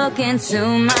look into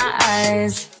my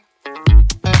eyes.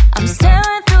 I'm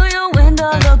staring through your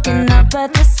window, looking up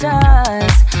at the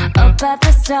stars, up at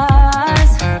the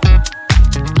stars.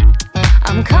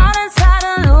 I'm caught inside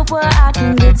a loop where I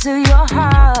can get to your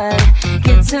heart,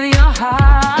 get to your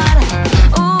heart.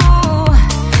 Ooh,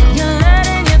 you're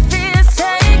letting your fears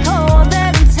take hold,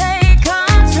 let them take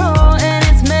control, and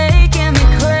it's making me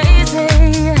crazy.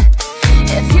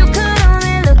 If you could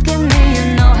only look at me, you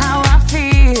know how I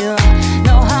feel,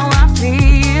 know how I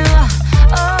feel.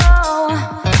 Oh,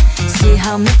 see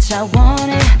how much I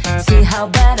want it, see how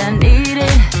bad I need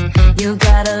it. You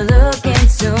gotta look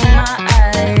into my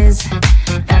eyes.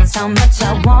 That's how much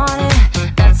I want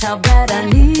it, that's how bad I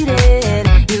need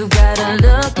it. You gotta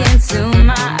look into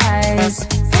my eyes.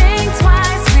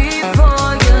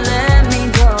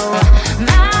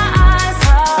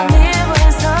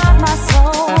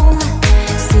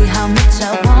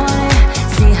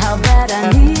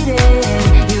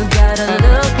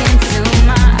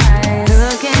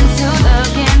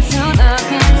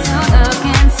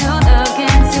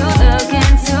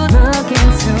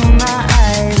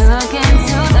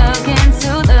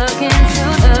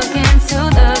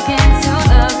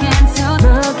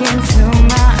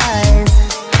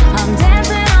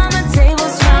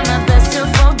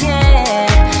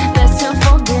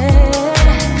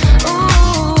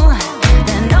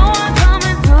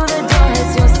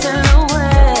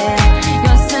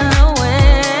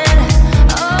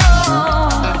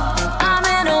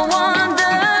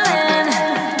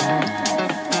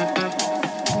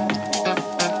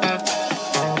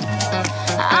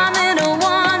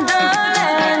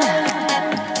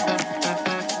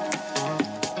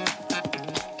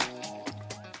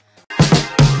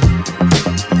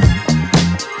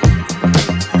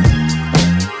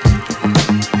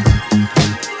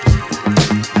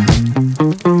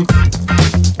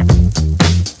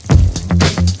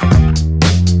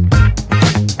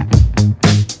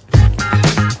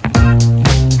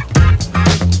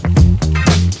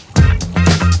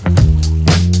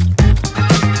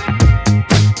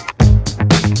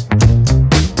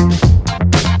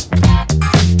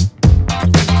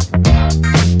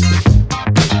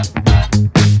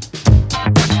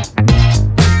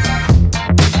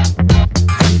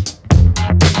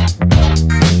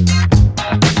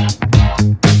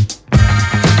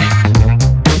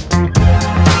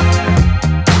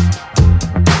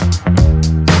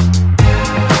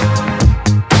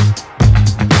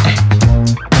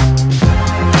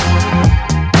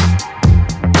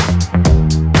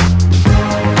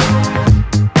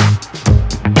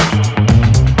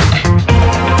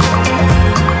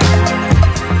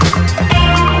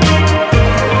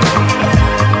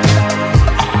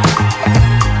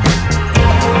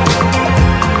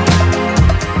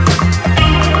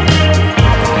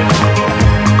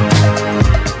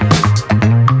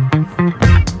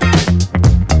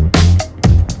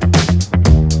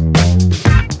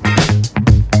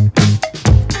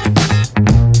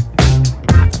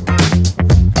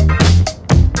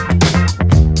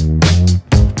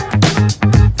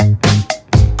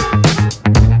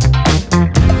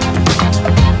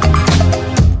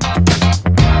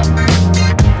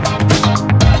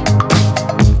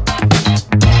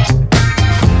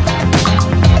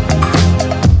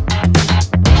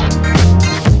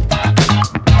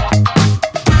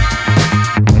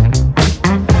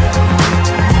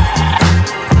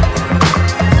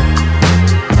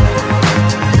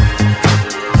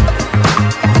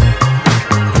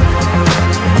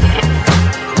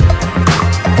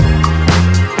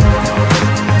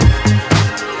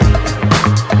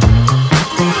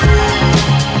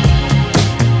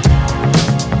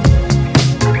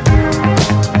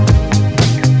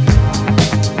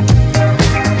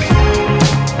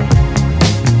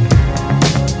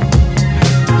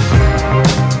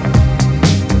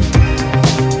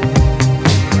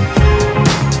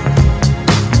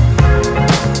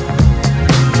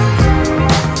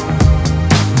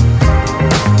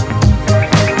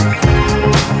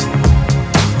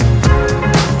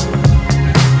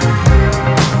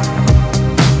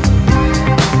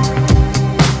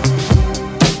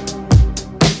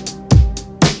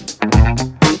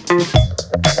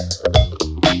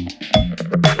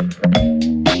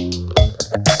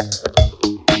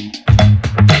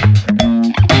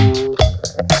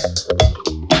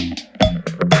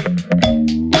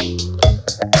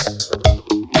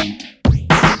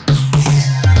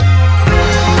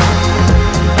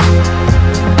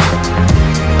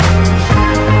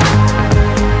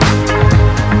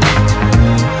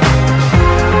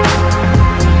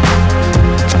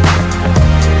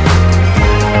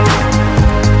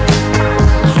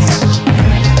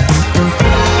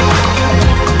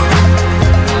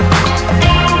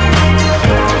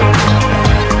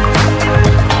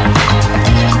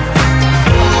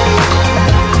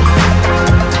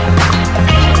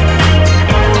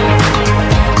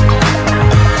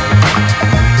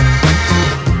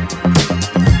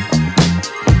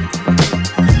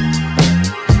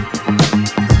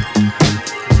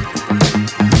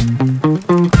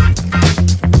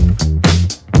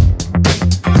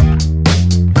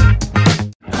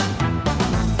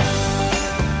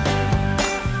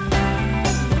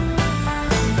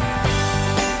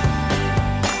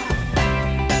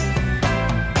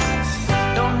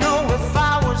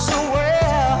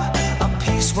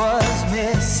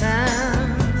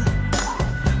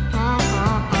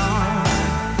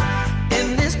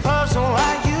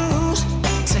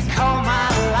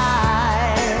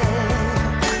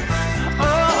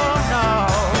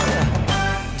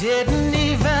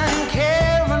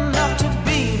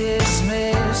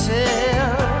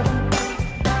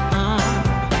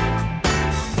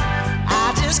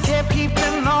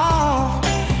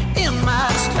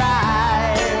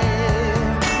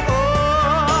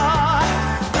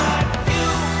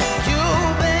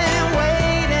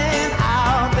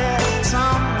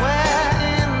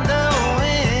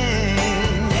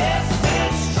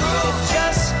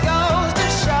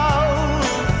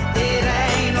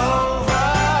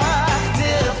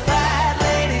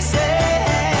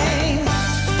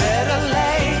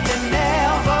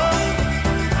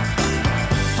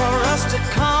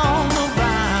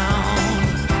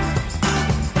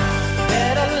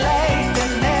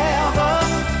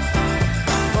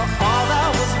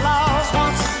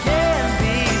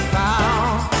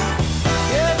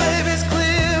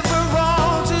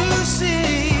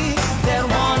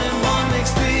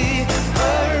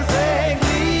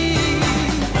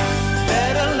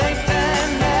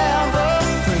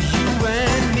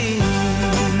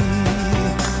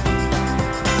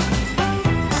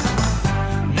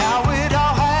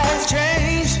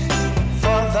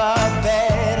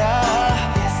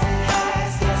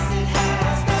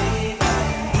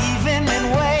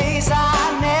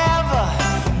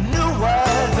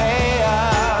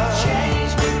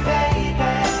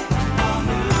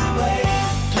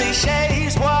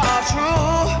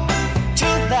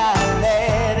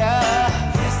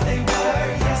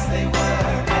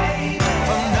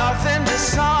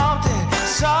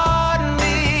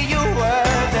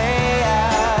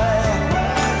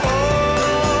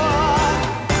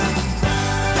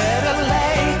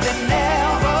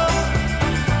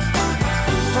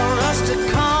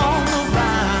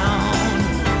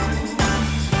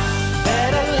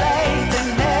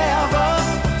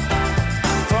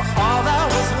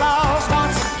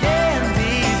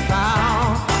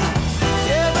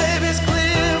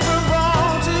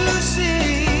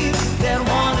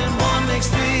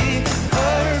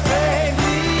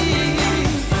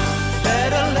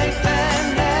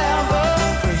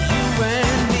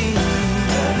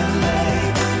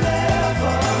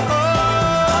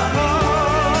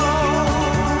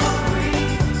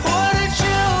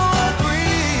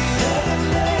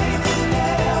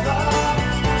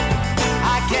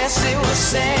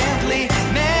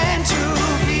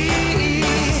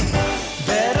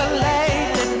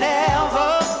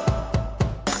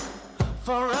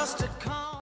 for us to come.